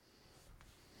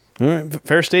 All right,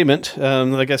 fair statement.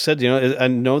 Like I said, I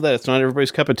know that it's not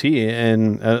everybody's cup of tea,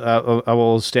 and I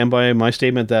will stand by my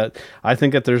statement that I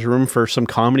think that there's room for some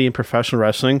comedy in professional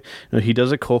wrestling. He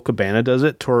does it. Colt Cabana does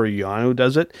it. Toru Yano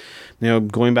does it.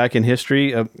 Going back in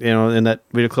history, in that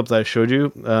video clip that I showed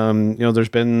you, there's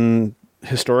been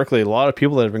historically a lot of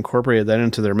people that have incorporated that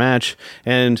into their match,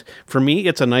 and for me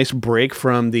it's a nice break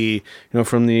from the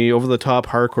over the top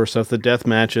hardcore stuff, the death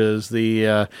matches,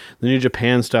 the New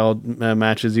Japan style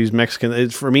matches, these Mexican.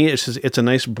 For me it's a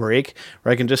nice break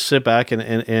where I can just sit back and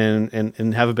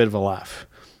have a bit of a laugh.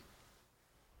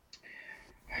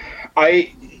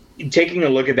 Taking a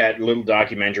look at that little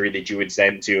documentary that you had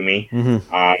sent to me,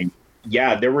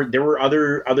 there were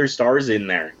other stars in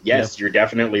there. Yes, You're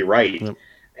definitely right. Yep.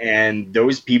 And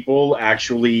those people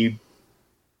actually,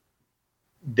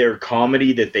 their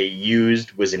comedy that they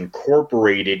used was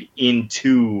incorporated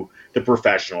into the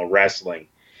professional wrestling.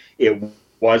 It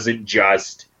wasn't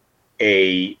just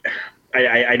I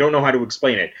don't know how to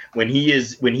explain it. When he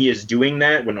is doing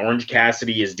that, when Orange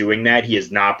Cassidy is doing that, he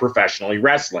is not professionally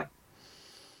wrestling.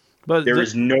 But there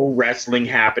is no wrestling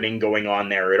happening going on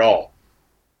there at all.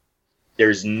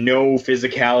 There's no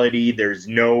physicality. There's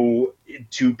no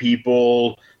two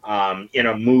people in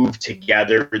a move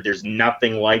together. There's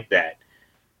nothing like that.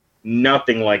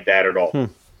 Nothing like that at all.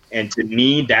 And to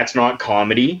me, that's not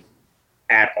comedy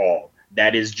at all.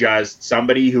 That is just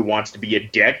somebody who wants to be a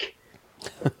dick.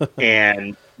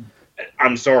 And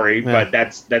I'm sorry, but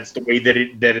that's the way that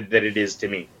it is to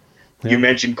me. You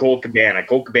mentioned Colt Cabana.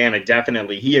 Colt Cabana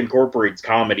definitely, he incorporates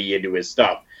comedy into his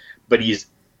stuff, but he's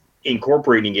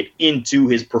incorporating it into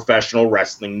his professional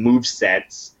wrestling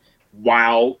movesets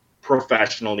while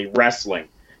professionally wrestling,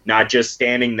 not just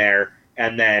standing there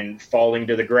and then falling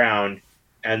to the ground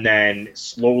and then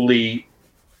slowly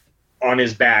on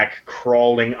his back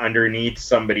crawling underneath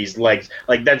somebody's legs.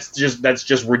 Like that's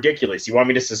just ridiculous. You want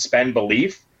me to suspend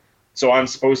belief? So I'm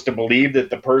supposed to believe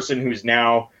that the person who's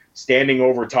now standing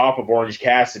over top of Orange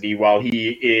Cassidy while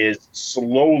he is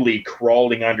slowly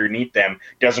crawling underneath them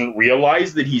doesn't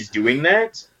realize that he's doing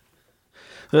that?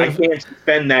 I can't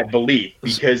suspend that belief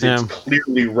because it's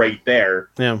clearly right there.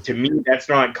 Yeah. To me, that's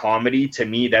not comedy. To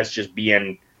me, that's just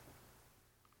being...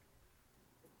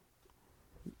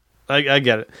 I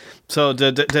get it. So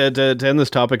to end this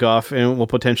topic off, and we'll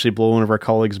potentially blow one of our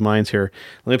colleagues' minds here,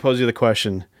 let me pose you the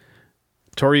question.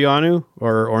 Toru Yano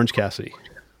or Orange Cassidy?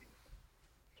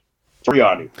 Toru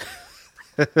Yano.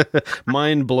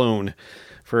 Mind blown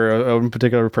for a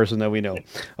particular person that we know.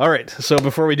 All right, so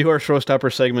before we do our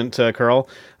showstopper segment, Carl,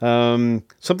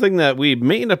 something that we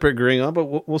may end up agreeing on,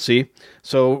 but we'll see.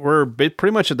 So we're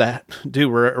pretty much at that.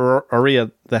 Dude, we're already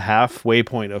at the halfway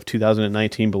point of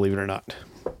 2019, believe it or not.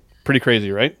 Pretty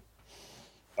crazy, right?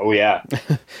 Oh, yeah.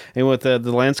 And with the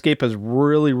landscape has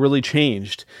really, really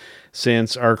changed.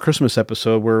 since our Christmas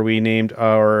episode where we named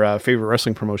our favorite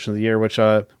wrestling promotion of the year, which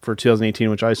for 2018,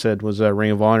 which I said was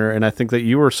Ring of Honor. And I think that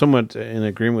you were somewhat in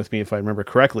agreement with me, if I remember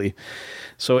correctly.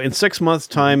 So in 6 months'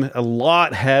 time, a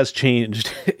lot has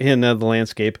changed in the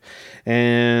landscape.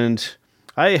 And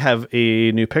I have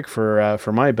a new pick for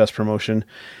my best promotion.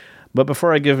 But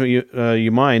before I give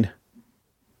you mine,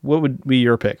 what would be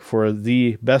your pick for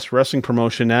the best wrestling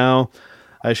promotion? Now,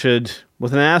 I should,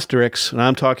 with an asterisk, and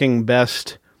I'm talking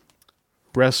best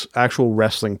actual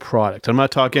wrestling product. I'm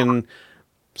not talking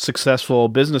successful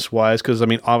business-wise, because, I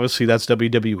mean, obviously that's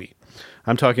WWE.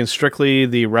 I'm talking strictly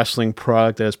the wrestling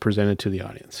product that is presented to the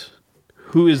audience.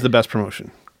 Who is the best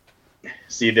promotion?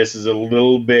 See, this is a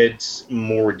little bit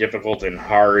more difficult and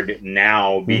hard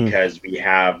now because we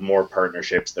have more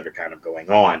partnerships that are kind of going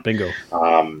on. Bingo.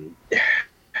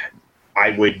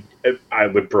 I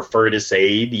would prefer to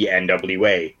say the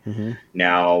NWA.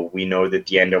 Now, we know that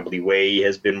the NWA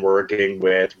has been working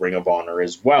with Ring of Honor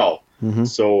as well.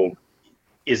 So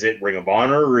is it Ring of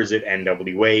Honor or is it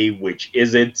NWA? Which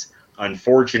is it?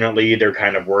 Unfortunately, they're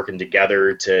kind of working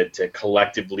together to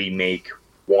collectively make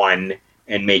one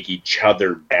and make each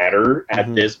other better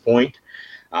at this point.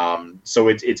 So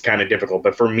it's kind of difficult.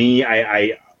 But for me,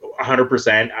 I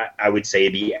 100%, I would say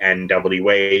the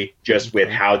NWA, just with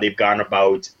how they've gone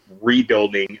about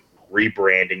rebuilding,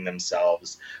 rebranding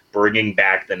themselves, bringing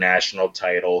back the national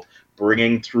title,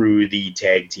 bringing through the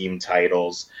tag team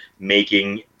titles,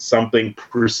 making something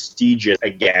prestigious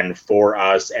again for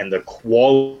us, and the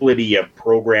quality of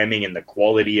programming and the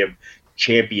quality of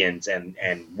champions and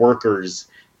workers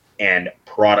and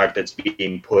product that's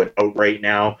being put out right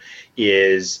now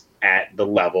is at the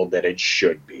level that it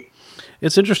should be.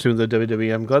 It's interesting with the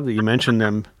WWE. I'm glad that you mentioned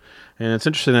them, and it's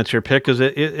interesting that's your pick because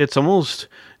it's almost,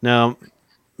 now,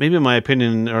 maybe in my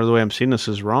opinion or the way I'm seeing this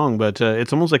is wrong, but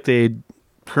it's almost like they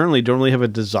currently don't really have a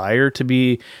desire to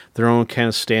be their own kind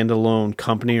of standalone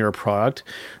company or product.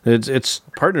 It's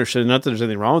partnership. Not that there's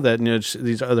anything wrong with that. It's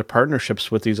these other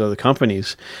partnerships with these other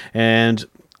companies, and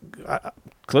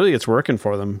clearly it's working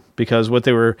for them because what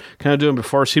they were kind of doing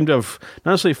before seemed to have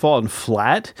not necessarily fallen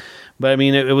flat, but I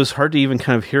mean, it was hard to even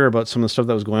kind of hear about some of the stuff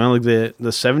that was going on. Like the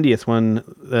 70th one,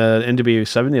 the NWA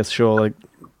 70th show, like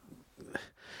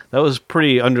that was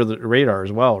pretty under the radar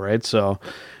as well, right? So,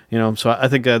 so I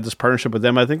think this partnership with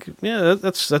them, I think, yeah,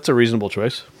 that's a reasonable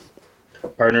choice.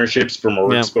 Partnerships for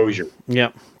more exposure. Yeah,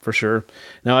 for sure.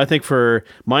 Now, I think for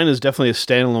mine is definitely a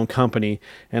standalone company,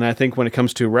 and I think when it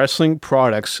comes to wrestling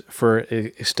products for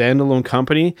a standalone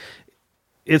company,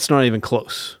 it's not even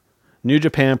close. New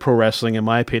Japan Pro Wrestling, in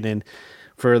my opinion,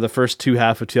 for the first two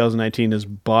half of 2019 is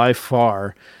by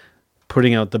far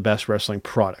putting out the best wrestling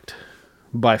product.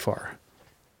 By far.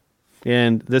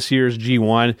 And this year's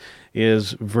G1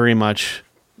 is very much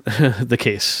the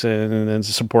case and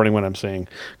supporting what I'm saying.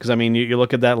 Because, I mean, you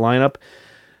look at that lineup,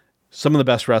 some of the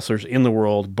best wrestlers in the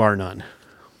world, bar none.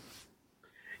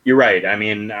 You're right. I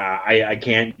mean, I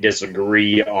can't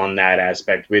disagree on that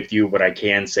aspect with you. What I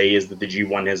can say is that the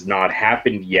G1 has not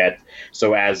happened yet.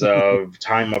 So as of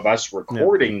time of us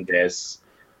recording this,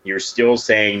 you're still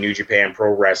saying New Japan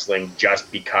Pro Wrestling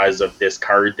just because of this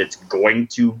card that's going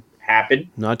to happen?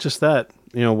 Not just that.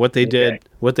 What they did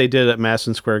at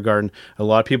Madison Square Garden. A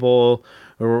lot of people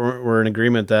were in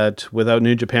agreement that without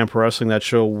New Japan Pro Wrestling, that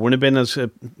show wouldn't have been as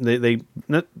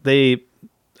they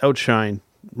outshine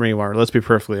Ring of Honor. Let's be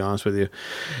perfectly honest with you.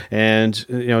 And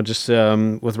just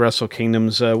with Wrestle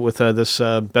Kingdoms, with this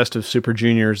Best of Super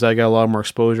Juniors, that got a lot more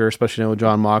exposure, especially with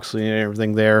John Moxley and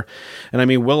everything there. And I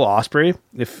mean, Will Ospreay,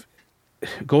 if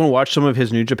go and watch some of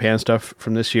his New Japan stuff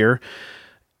from this year.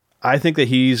 I think that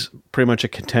he's pretty much a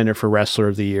contender for Wrestler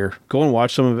of the Year. Go and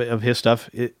watch some of his stuff.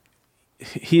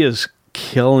 He is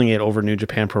killing it over New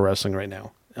Japan Pro Wrestling right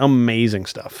now. Amazing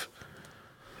stuff.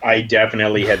 I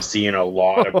definitely have seen a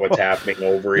lot of what's happening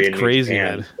over in crazy, New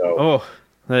Japan.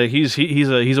 Man. So.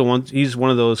 He's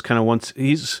one of those kind of ones.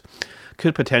 He's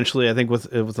could potentially, I think,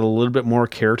 with a little bit more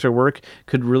character work,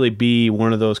 could really be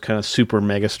one of those kind of super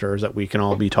megastars that we can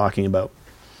all be talking about.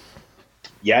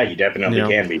 Yeah, you definitely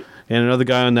can be. And another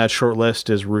guy on that short list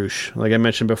is Roosh. Like I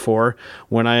mentioned before,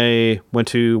 when I went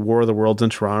to War of the Worlds in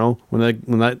Toronto, when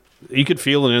that you could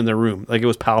feel it in the room, like it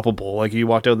was palpable. Like you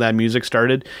walked out, that music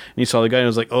started, and you saw the guy, and it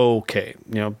was like, oh, okay,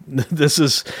 this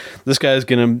guy's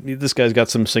got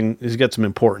some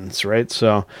importance, right?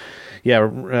 So,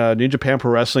 yeah, New Japan Pro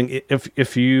Wrestling.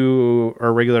 If you are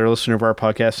a regular listener of our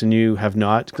podcast and you have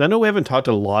not, because I know we haven't talked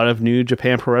a lot of New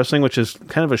Japan Pro Wrestling, which is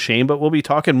kind of a shame, but we'll be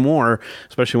talking more,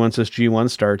 especially once this G1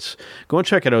 starts. Go and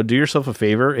check it out. Do yourself a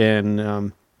favor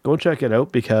and go and check it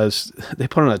out because they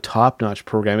put on a top-notch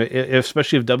program.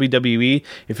 Especially if WWE,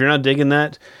 if you're not digging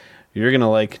that, you're going to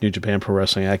like New Japan Pro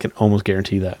Wrestling. I can almost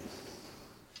guarantee that.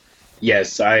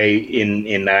 Yes,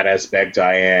 in that aspect,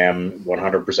 I am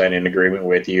 100% in agreement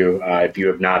with you. If you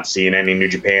have not seen any New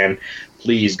Japan,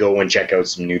 please go and check out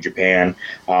some New Japan.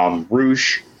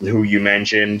 Roosh, who you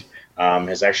mentioned,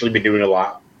 has actually been doing a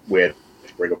lot with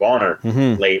Ring of Honor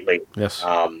lately. Yes.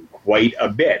 Quite a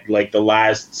bit. Like the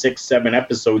last 6-7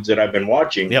 episodes that I've been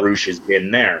watching, Roosh has been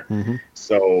there.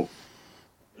 So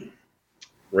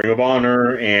Ring of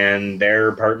Honor and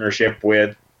their partnership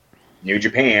with New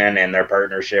Japan and their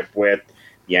partnership with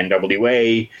the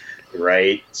NWA,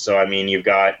 right? So, I mean, you've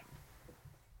got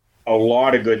a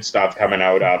lot of good stuff coming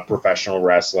out of professional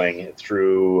wrestling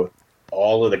through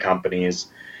all of the companies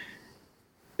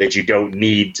that you don't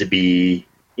need to be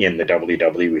in the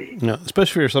WWE. No, especially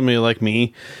if you're somebody like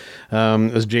me,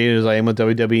 as jaded as I am with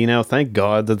WWE now, thank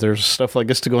God that there's stuff like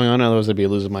this going on, otherwise I'd be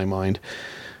losing my mind.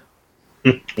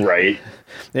 Right.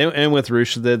 And with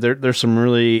Roosh, there's some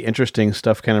really interesting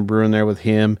stuff kind of brewing there with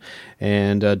him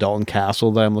and Dalton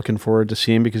Castle that I'm looking forward to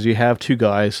seeing, because you have two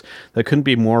guys that couldn't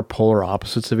be more polar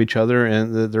opposites of each other,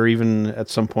 and they're even at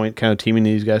some point kind of teaming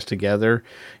these guys together,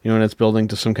 and it's building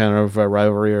to some kind of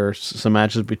rivalry or some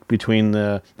matches between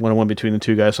the one-on-one between the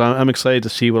two guys. So I'm excited to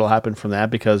see what will happen from that,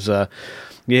 because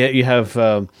you have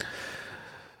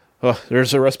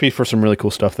there's a recipe for some really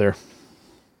cool stuff there.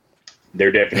 There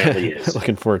definitely is.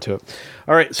 Looking forward to it.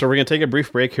 All right, so we're going to take a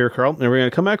brief break here, Carl, and we're going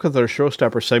to come back with our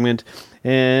showstopper segment.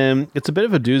 And it's a bit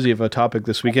of a doozy of a topic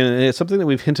this week, and it's something that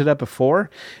we've hinted at before,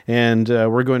 and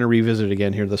we're going to revisit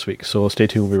again here this week. So stay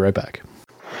tuned. We'll be right back.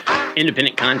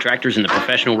 Independent contractors in the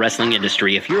professional wrestling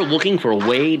industry, if you're looking for a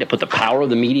way to put the power of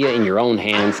the media in your own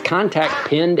hands, contact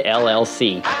Pinned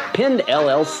LLC. Pinned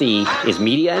LLC is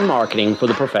media and marketing for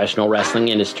the professional wrestling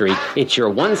industry. It's your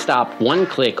one-stop,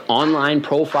 one-click online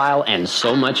profile and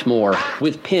so much more.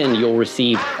 With Pinned, you'll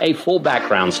receive a full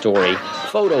background story,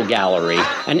 photo gallery,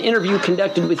 an interview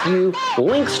conducted with you,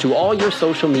 links to all your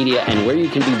social media and where you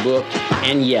can be booked,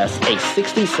 and yes, a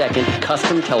 60-second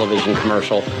custom television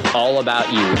commercial all about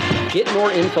you. Get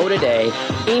more info today.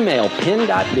 Email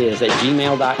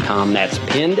pin.biz@gmail.com. That's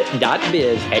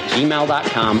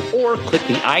pin.biz@gmail.com, or click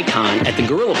the icon at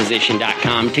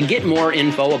thegorillaposition.com to get more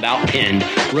info about Pinned.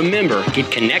 Remember, get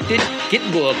connected, get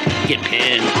booked, get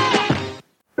pinned.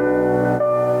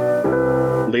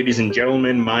 Ladies and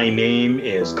gentlemen, my name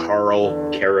is Carl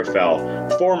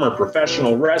Carafel, former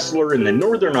professional wrestler in the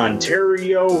Northern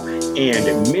Ontario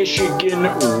and Michigan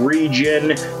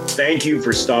region. Thank you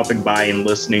for stopping by and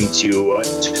listening to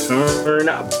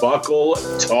Turnbuckle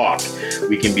Talk.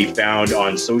 We can be found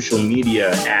on social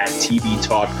media at TV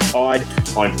Talk Pod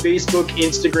on Facebook,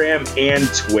 Instagram, and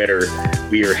Twitter.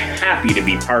 We are happy to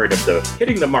be part of the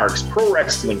Hitting the Marks Pro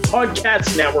Wrestling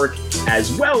Podcast Network,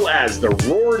 as well as the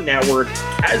Roar Network,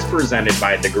 as presented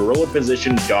by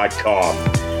thegorillaposition.com.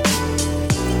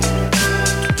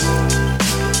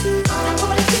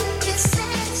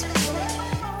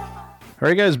 All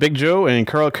right, guys, Big Joe and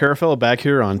Carl Carafel back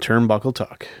here on Turnbuckle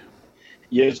Talk.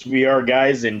 Yes, we are,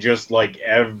 guys, and just like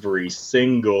every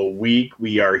single week,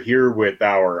 we are here with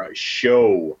our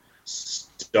show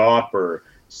stopper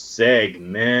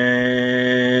segment.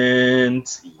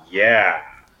 Yeah.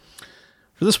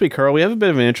 For this week, Carl, we have a bit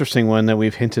of an interesting one that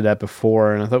we've hinted at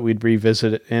before, and I thought we'd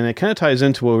revisit it. And it kind of ties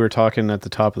into what we were talking at the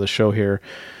top of the show here.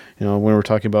 When we were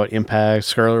talking about Impact,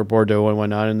 Scarlett Bordeaux, and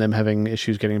whatnot, and them having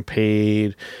issues getting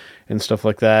paid and stuff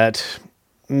like that,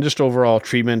 and just overall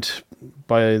treatment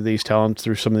by these talents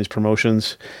through some of these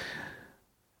promotions.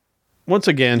 Once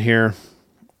again here,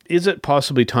 is it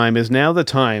possibly time, is now the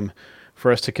time for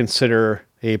us to consider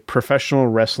a professional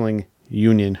wrestling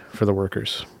union for the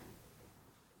workers?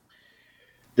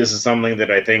 This is something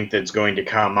that I think that's going to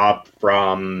come up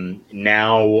from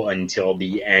now until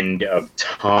the end of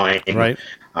time. Right.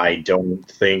 I don't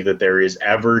think that there is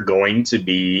ever going to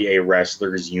be a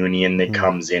wrestlers union that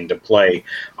comes into play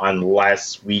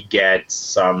unless we get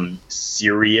some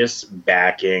serious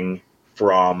backing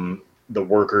from the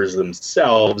workers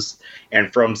themselves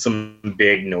and from some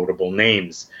big notable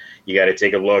names. You got to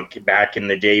take a look back in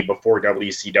the day before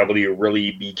WCW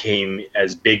really became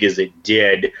as big as it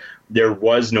did. There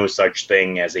was no such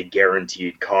thing as a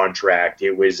guaranteed contract.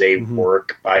 It was a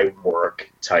work by work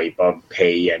type of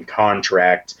pay and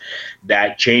contract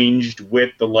that changed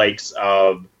with the likes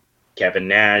of Kevin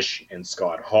Nash and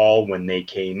Scott Hall when they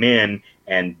came in,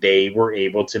 and they were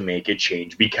able to make a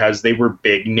change because they were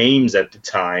big names at the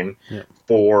time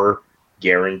for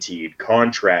guaranteed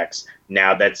contracts.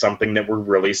 Now that's something that we're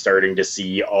really starting to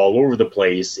see all over the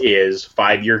place is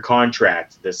 5-year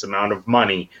contracts, this amount of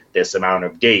money, this amount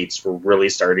of dates. We're really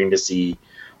starting to see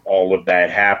all of that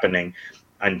happening.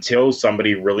 until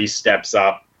somebody really steps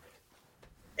up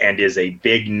and is a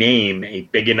big name, a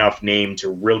big enough name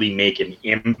to really make an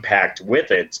impact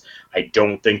with it, I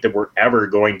don't think that we're ever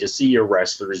going to see a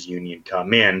wrestlers union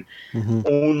come in,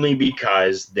 only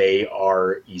because they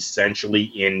are essentially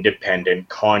independent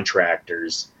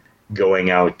contractors going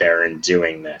out there and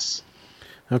doing this.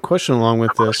 A question along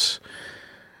with this,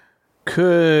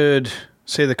 could,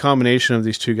 say the combination of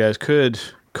these two guys, could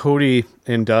Cody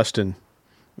and Dustin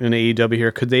in AEW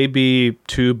here, could they be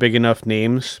two big enough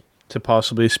names to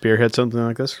possibly spearhead something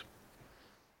like this?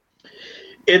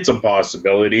 It's a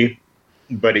possibility,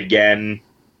 but again,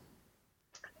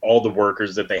 all the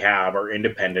workers that they have are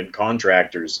independent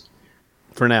contractors.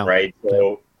 For now. Right?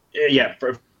 So, yeah,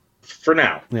 for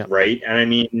now, right? And I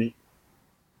mean,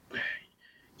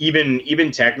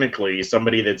 even technically,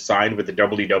 somebody that's signed with the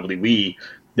WWE,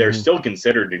 they're still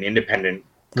considered an independent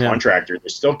contractor. They're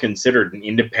still considered an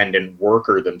independent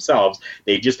worker themselves.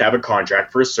 They just have a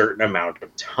contract for a certain amount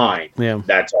of time. Yeah.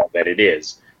 That's all that it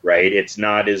is, right? It's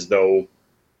not as though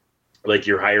like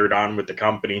you're hired on with the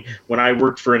company. When I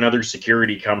worked for another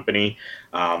security company,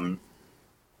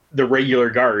 the regular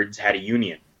guards had a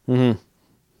union.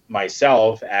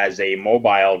 Myself, as a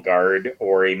mobile guard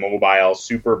or a mobile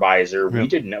supervisor,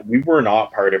 we were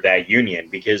not part of that union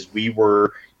because we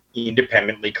were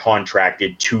independently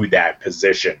contracted to that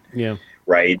position. Yeah.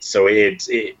 Right. So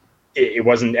it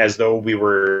wasn't as though we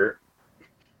were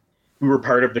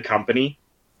part of the company,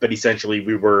 but essentially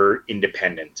we were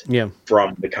independent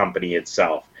from the company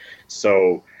itself.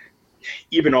 So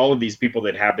even all of these people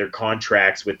that have their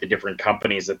contracts with the different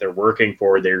companies that they're working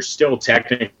for, they're still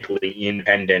technically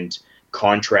independent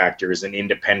contractors and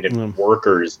independent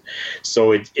workers.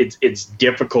 So it's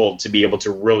difficult to be able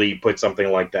to really put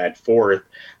something like that forth.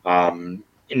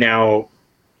 Now,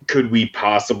 could we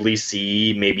possibly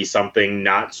see maybe something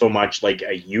not so much like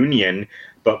a union,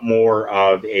 but more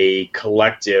of a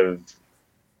collective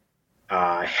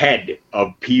head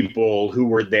of people who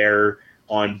were there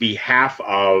on behalf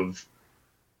of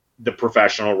the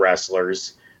professional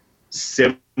wrestlers,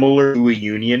 similar to a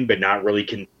union, but not really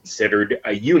considered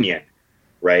a union,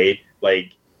 right?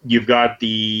 Like you've got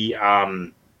the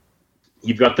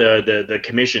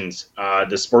commissions,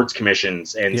 the sports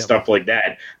commissions and stuff like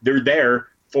that. They're there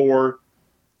for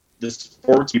the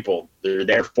sports people. They're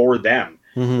there for them,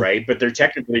 right? But they're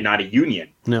technically not a union.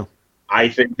 No. I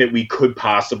think that we could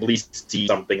possibly see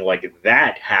something like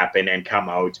that happen and come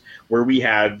out where we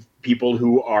have people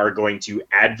who are going to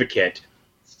advocate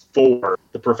for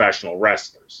the professional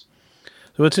wrestlers.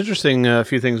 So it's interesting, a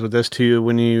few things with this too,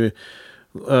 when you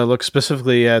look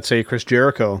specifically at, say, Chris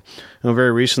Jericho.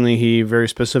 Very recently, he very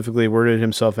specifically worded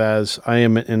himself as, I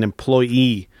am an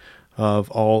employee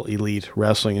of All Elite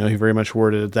Wrestling. He very much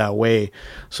worded it that way.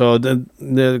 So,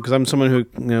 because I'm someone who,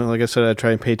 like I said, I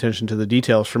try and pay attention to the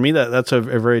details. For me, that's a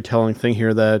very telling thing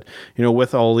here. That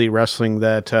with All Elite Wrestling,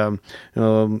 that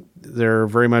they're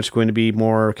very much going to be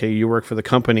more, okay, you work for the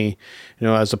company,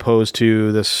 as opposed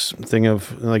to this thing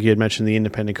of, like you had mentioned, the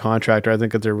independent contractor. I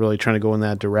think that they're really trying to go in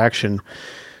that direction.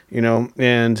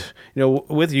 And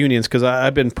with unions, because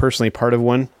I've been personally part of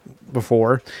one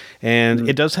before, and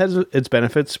it does have its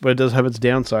benefits, but it does have its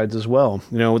downsides as well.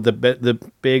 The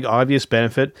big obvious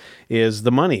benefit is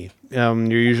the money. You're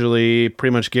usually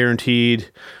pretty much guaranteed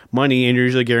money, and you're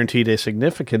usually guaranteed a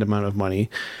significant amount of money.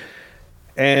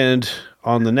 And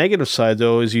on the negative side,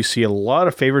 though, is you see a lot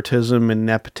of favoritism and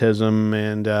nepotism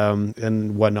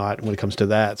and whatnot when it comes to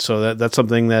that. So that's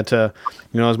something that,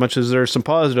 as much as there's some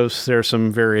positives, there's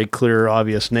some very clear,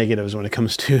 obvious negatives when it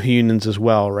comes to unions as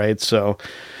well, right? So,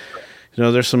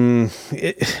 there's some...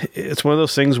 It's one of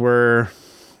those things where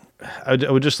I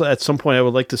would just, at some point, I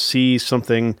would like to see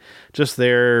something just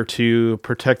there to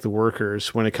protect the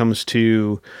workers when it comes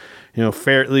to...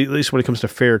 fair, at least when it comes to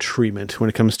fair treatment, when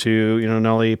it comes to, not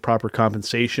only proper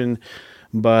compensation,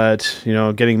 but,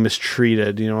 getting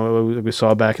mistreated. We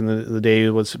saw back in the day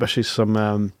was especially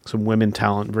some women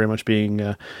talent very much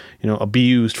being,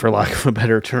 abused, for lack of a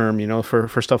better term,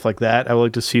 for stuff like that. I would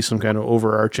like to see some kind of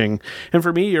overarching, and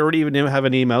for me, you already even have a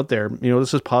name out there.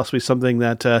 This is possibly something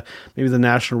that maybe the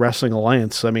National Wrestling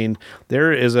Alliance,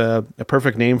 there is a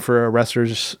perfect name for a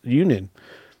wrestlers union.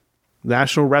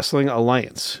 National Wrestling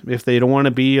Alliance. If they don't want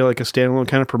to be like a standalone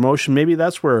kind of promotion, maybe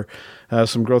that's where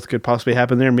some growth could possibly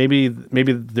happen there. Maybe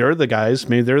they're the guys.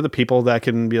 Maybe they're the people that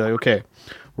can be like, okay,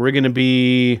 we're going to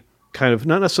be kind of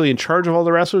not necessarily in charge of all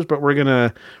the wrestlers, but we're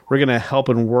gonna help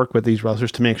and work with these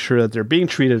wrestlers to make sure that they're being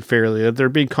treated fairly, that they're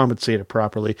being compensated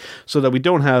properly, so that we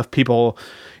don't have people,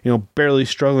 barely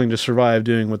struggling to survive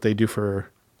doing what they do for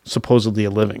supposedly a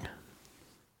living.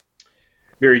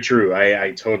 Very true.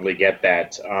 I totally get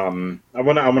that. I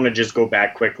wanna just go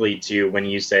back quickly to when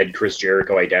you said Chris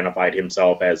Jericho identified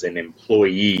himself as an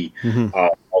employee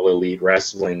of All Elite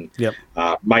Wrestling. Yep.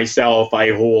 Myself,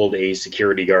 I hold a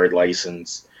security guard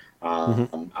license.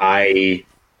 I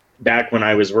back when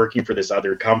I was working for this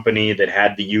other company that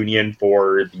had the union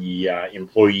for the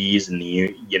employees and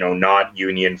the not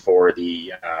union for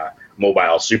the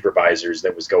mobile supervisors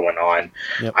that was going on.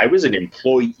 Yep. I was an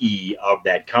employee of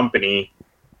that company,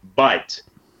 but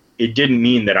it didn't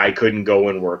mean that I couldn't go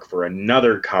and work for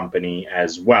another company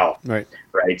as well.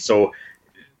 Right. So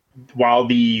while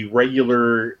the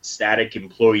regular static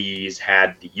employees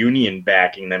had the union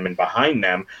backing them and behind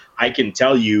them, I can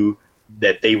tell you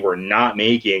that they were not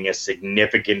making a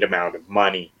significant amount of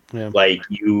money. Yeah. Like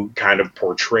you kind of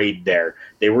portrayed there.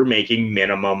 They were making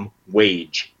minimum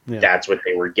wage. Yeah. That's what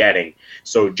they were getting.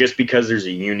 So just because there's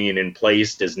a union in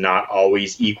place does not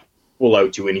always equal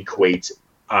out to and equate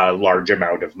a large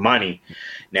amount of money.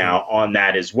 Now, on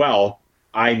that as well,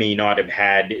 I may not have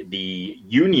had the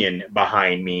union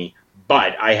behind me,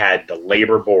 but I had the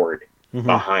labor board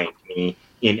behind me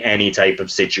in any type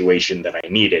of situation that I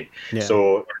needed. Yeah.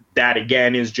 So that,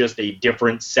 again, is just a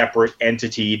different, separate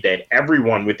entity that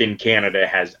everyone within Canada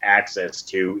has access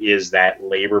to, is that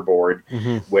labor board,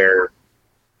 where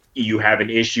you have an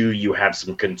issue, you have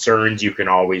some concerns, you can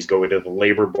always go to the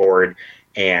labor board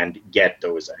and get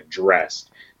those addressed.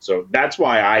 So that's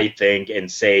why I think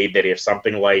and say that if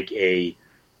something like a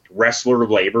wrestler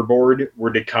labor board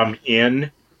were to come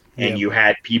in and you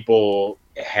had people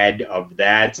head of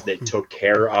that took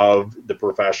care of the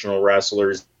professional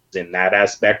wrestlers in that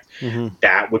aspect,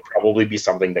 that would probably be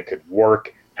something that could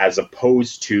work, as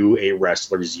opposed to a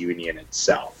wrestlers union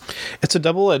itself. It's a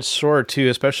double-edged sword too,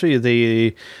 especially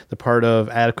the part of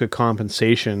adequate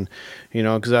compensation,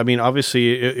 because I mean,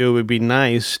 obviously it would be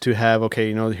nice to have,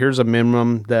 here's a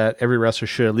minimum that every wrestler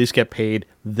should at least get paid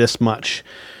this much.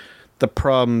 The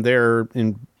problem there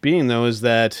in being, though, is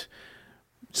that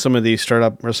some of these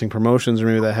startup wrestling promotions, or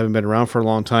maybe that haven't been around for a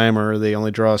long time, or they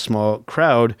only draw a small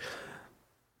crowd,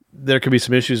 there could be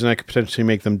some issues, and that could potentially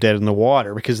make them dead in the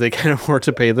water because they can't afford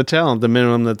to pay the talent the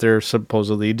minimum that they're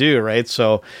supposedly due, right?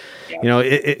 So,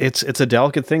 it's a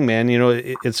delicate thing, man.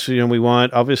 We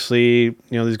want, obviously,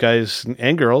 these guys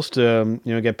and girls to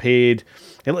get paid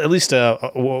at least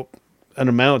an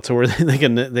amount to where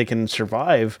they can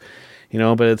survive,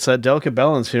 But it's that delicate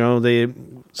balance. Some of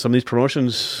these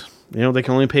promotions, they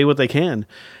can only pay what they can,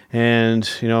 and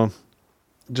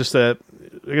just that.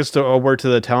 I guess a word to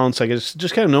the talents, I guess,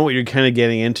 just kind of know what you're kind of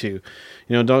getting into.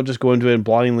 Don't just go into it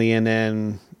blindly and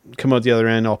then come out the other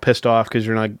end all pissed off because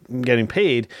you're not getting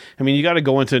paid. I mean, you got to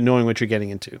go into knowing what you're getting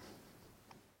into.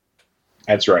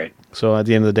 That's right. So at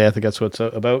the end of the day, I think that's what it's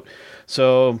about.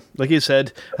 So, like you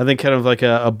said, I think kind of like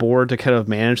a board to kind of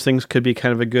manage things could be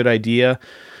kind of a good idea.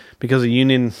 Because a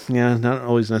union, not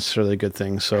always necessarily a good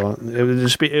thing. So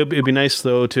it'd be nice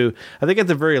though to, I think at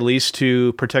the very least,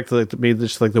 to protect maybe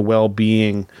just the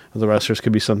well-being of the wrestlers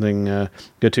could be something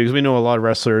good too. Because we know a lot of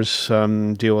wrestlers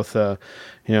deal with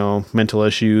mental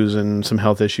issues and some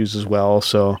health issues as well.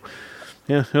 So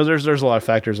there's a lot of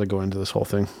factors that go into this whole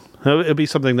thing. It'll be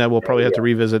something that we'll probably have to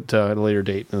revisit at a later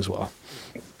date as well.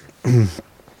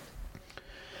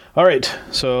 All right,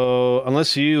 so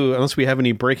unless we have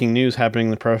any breaking news happening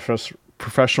in the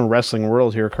professional wrestling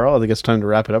world here, Carl, I think it's time to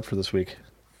wrap it up for this week.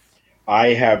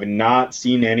 I have not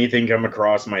seen anything come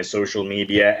across my social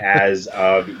media as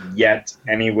of yet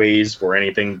anyways for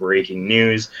anything breaking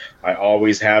news. I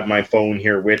always have my phone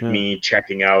here with me,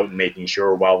 checking out and making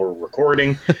sure while we're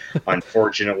recording.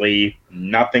 Unfortunately,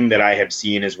 nothing that I have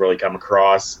seen has really come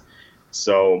across.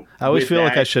 So I always feel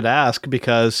like I should ask,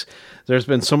 because there's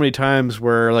been so many times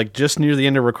where, like, just near the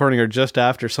end of recording or just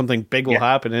after, something big will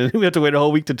happen, and we have to wait a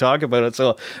whole week to talk about it.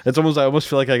 So I almost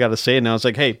feel like I got to say it now. It's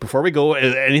like, hey, before we go,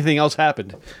 anything else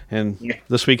happened? And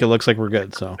this week it looks like we're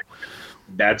good. So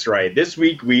that's right. This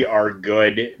week we are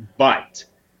good, but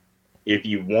if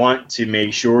you want to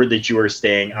make sure that you are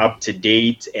staying up to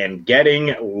date and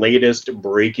getting latest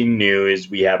breaking news,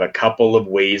 we have a couple of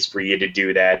ways for you to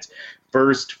do that.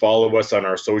 First, follow us on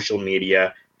our social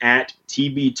media at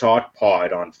TB Talk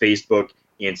Pod on Facebook,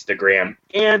 Instagram,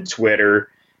 and Twitter.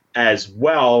 As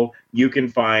well, you can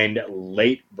find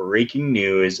late breaking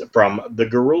news from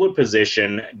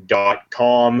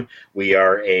thegorillaposition.com. We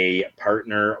are a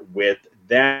partner with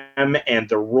them and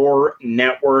the Roar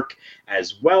Network,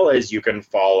 as well as you can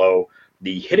follow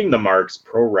the Hitting the Marks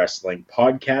Pro Wrestling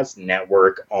Podcast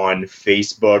Network on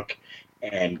Facebook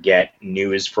and get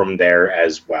news from there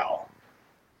as well.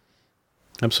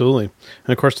 Absolutely.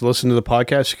 And of course, to listen to the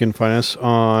podcast, you can find us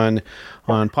on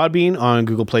Podbean, on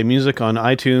Google Play Music, on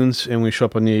iTunes, and we show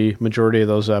up on the majority of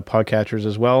those podcatchers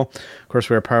as well. Of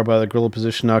course, we are powered by the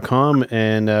GorillaPosition.com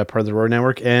and part of the Roar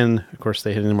Network, and of course,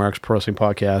 the Hidden Marks Pro Wrestling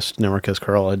Podcast Network, as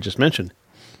Carl had just mentioned.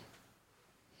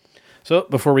 So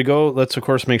before we go, let's of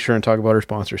course make sure and talk about our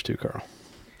sponsors too, Carl.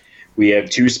 We have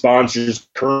 2 sponsors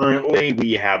currently.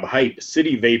 We have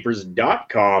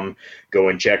HypeCityVapors.com. Go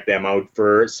and check them out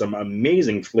for some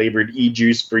amazing flavored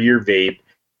e-juice for your vape.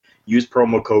 Use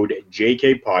promo code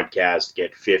JKPodcast.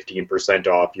 Get 15%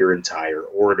 off your entire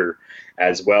order.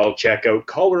 As well, check out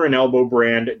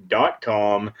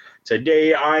collarandelbowbrand.com.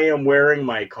 Today, I am wearing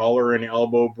my Collar and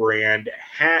Elbow Brand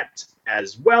hat,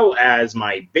 as well as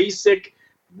my basic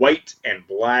white and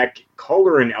black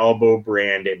Collar and Elbow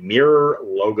Brand mirror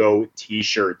logo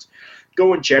t-shirt.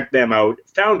 Go and check them out.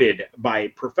 Founded by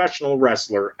professional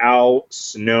wrestler Al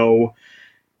Snow.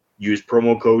 Use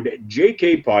promo code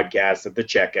JKPodcast at the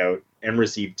checkout and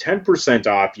receive 10%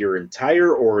 off your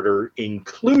entire order,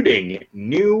 including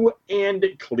new and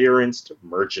clearanced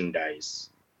merchandise.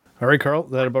 All right, Carl,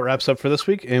 that about wraps up for this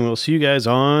week, and we'll see you guys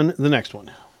on the next one.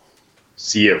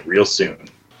 See you real soon.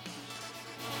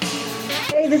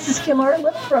 Hey, this is Kim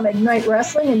Artlet from Ignite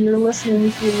Wrestling, and you're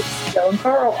listening to Joe and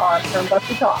Carl on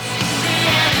Turnbuckle Talk.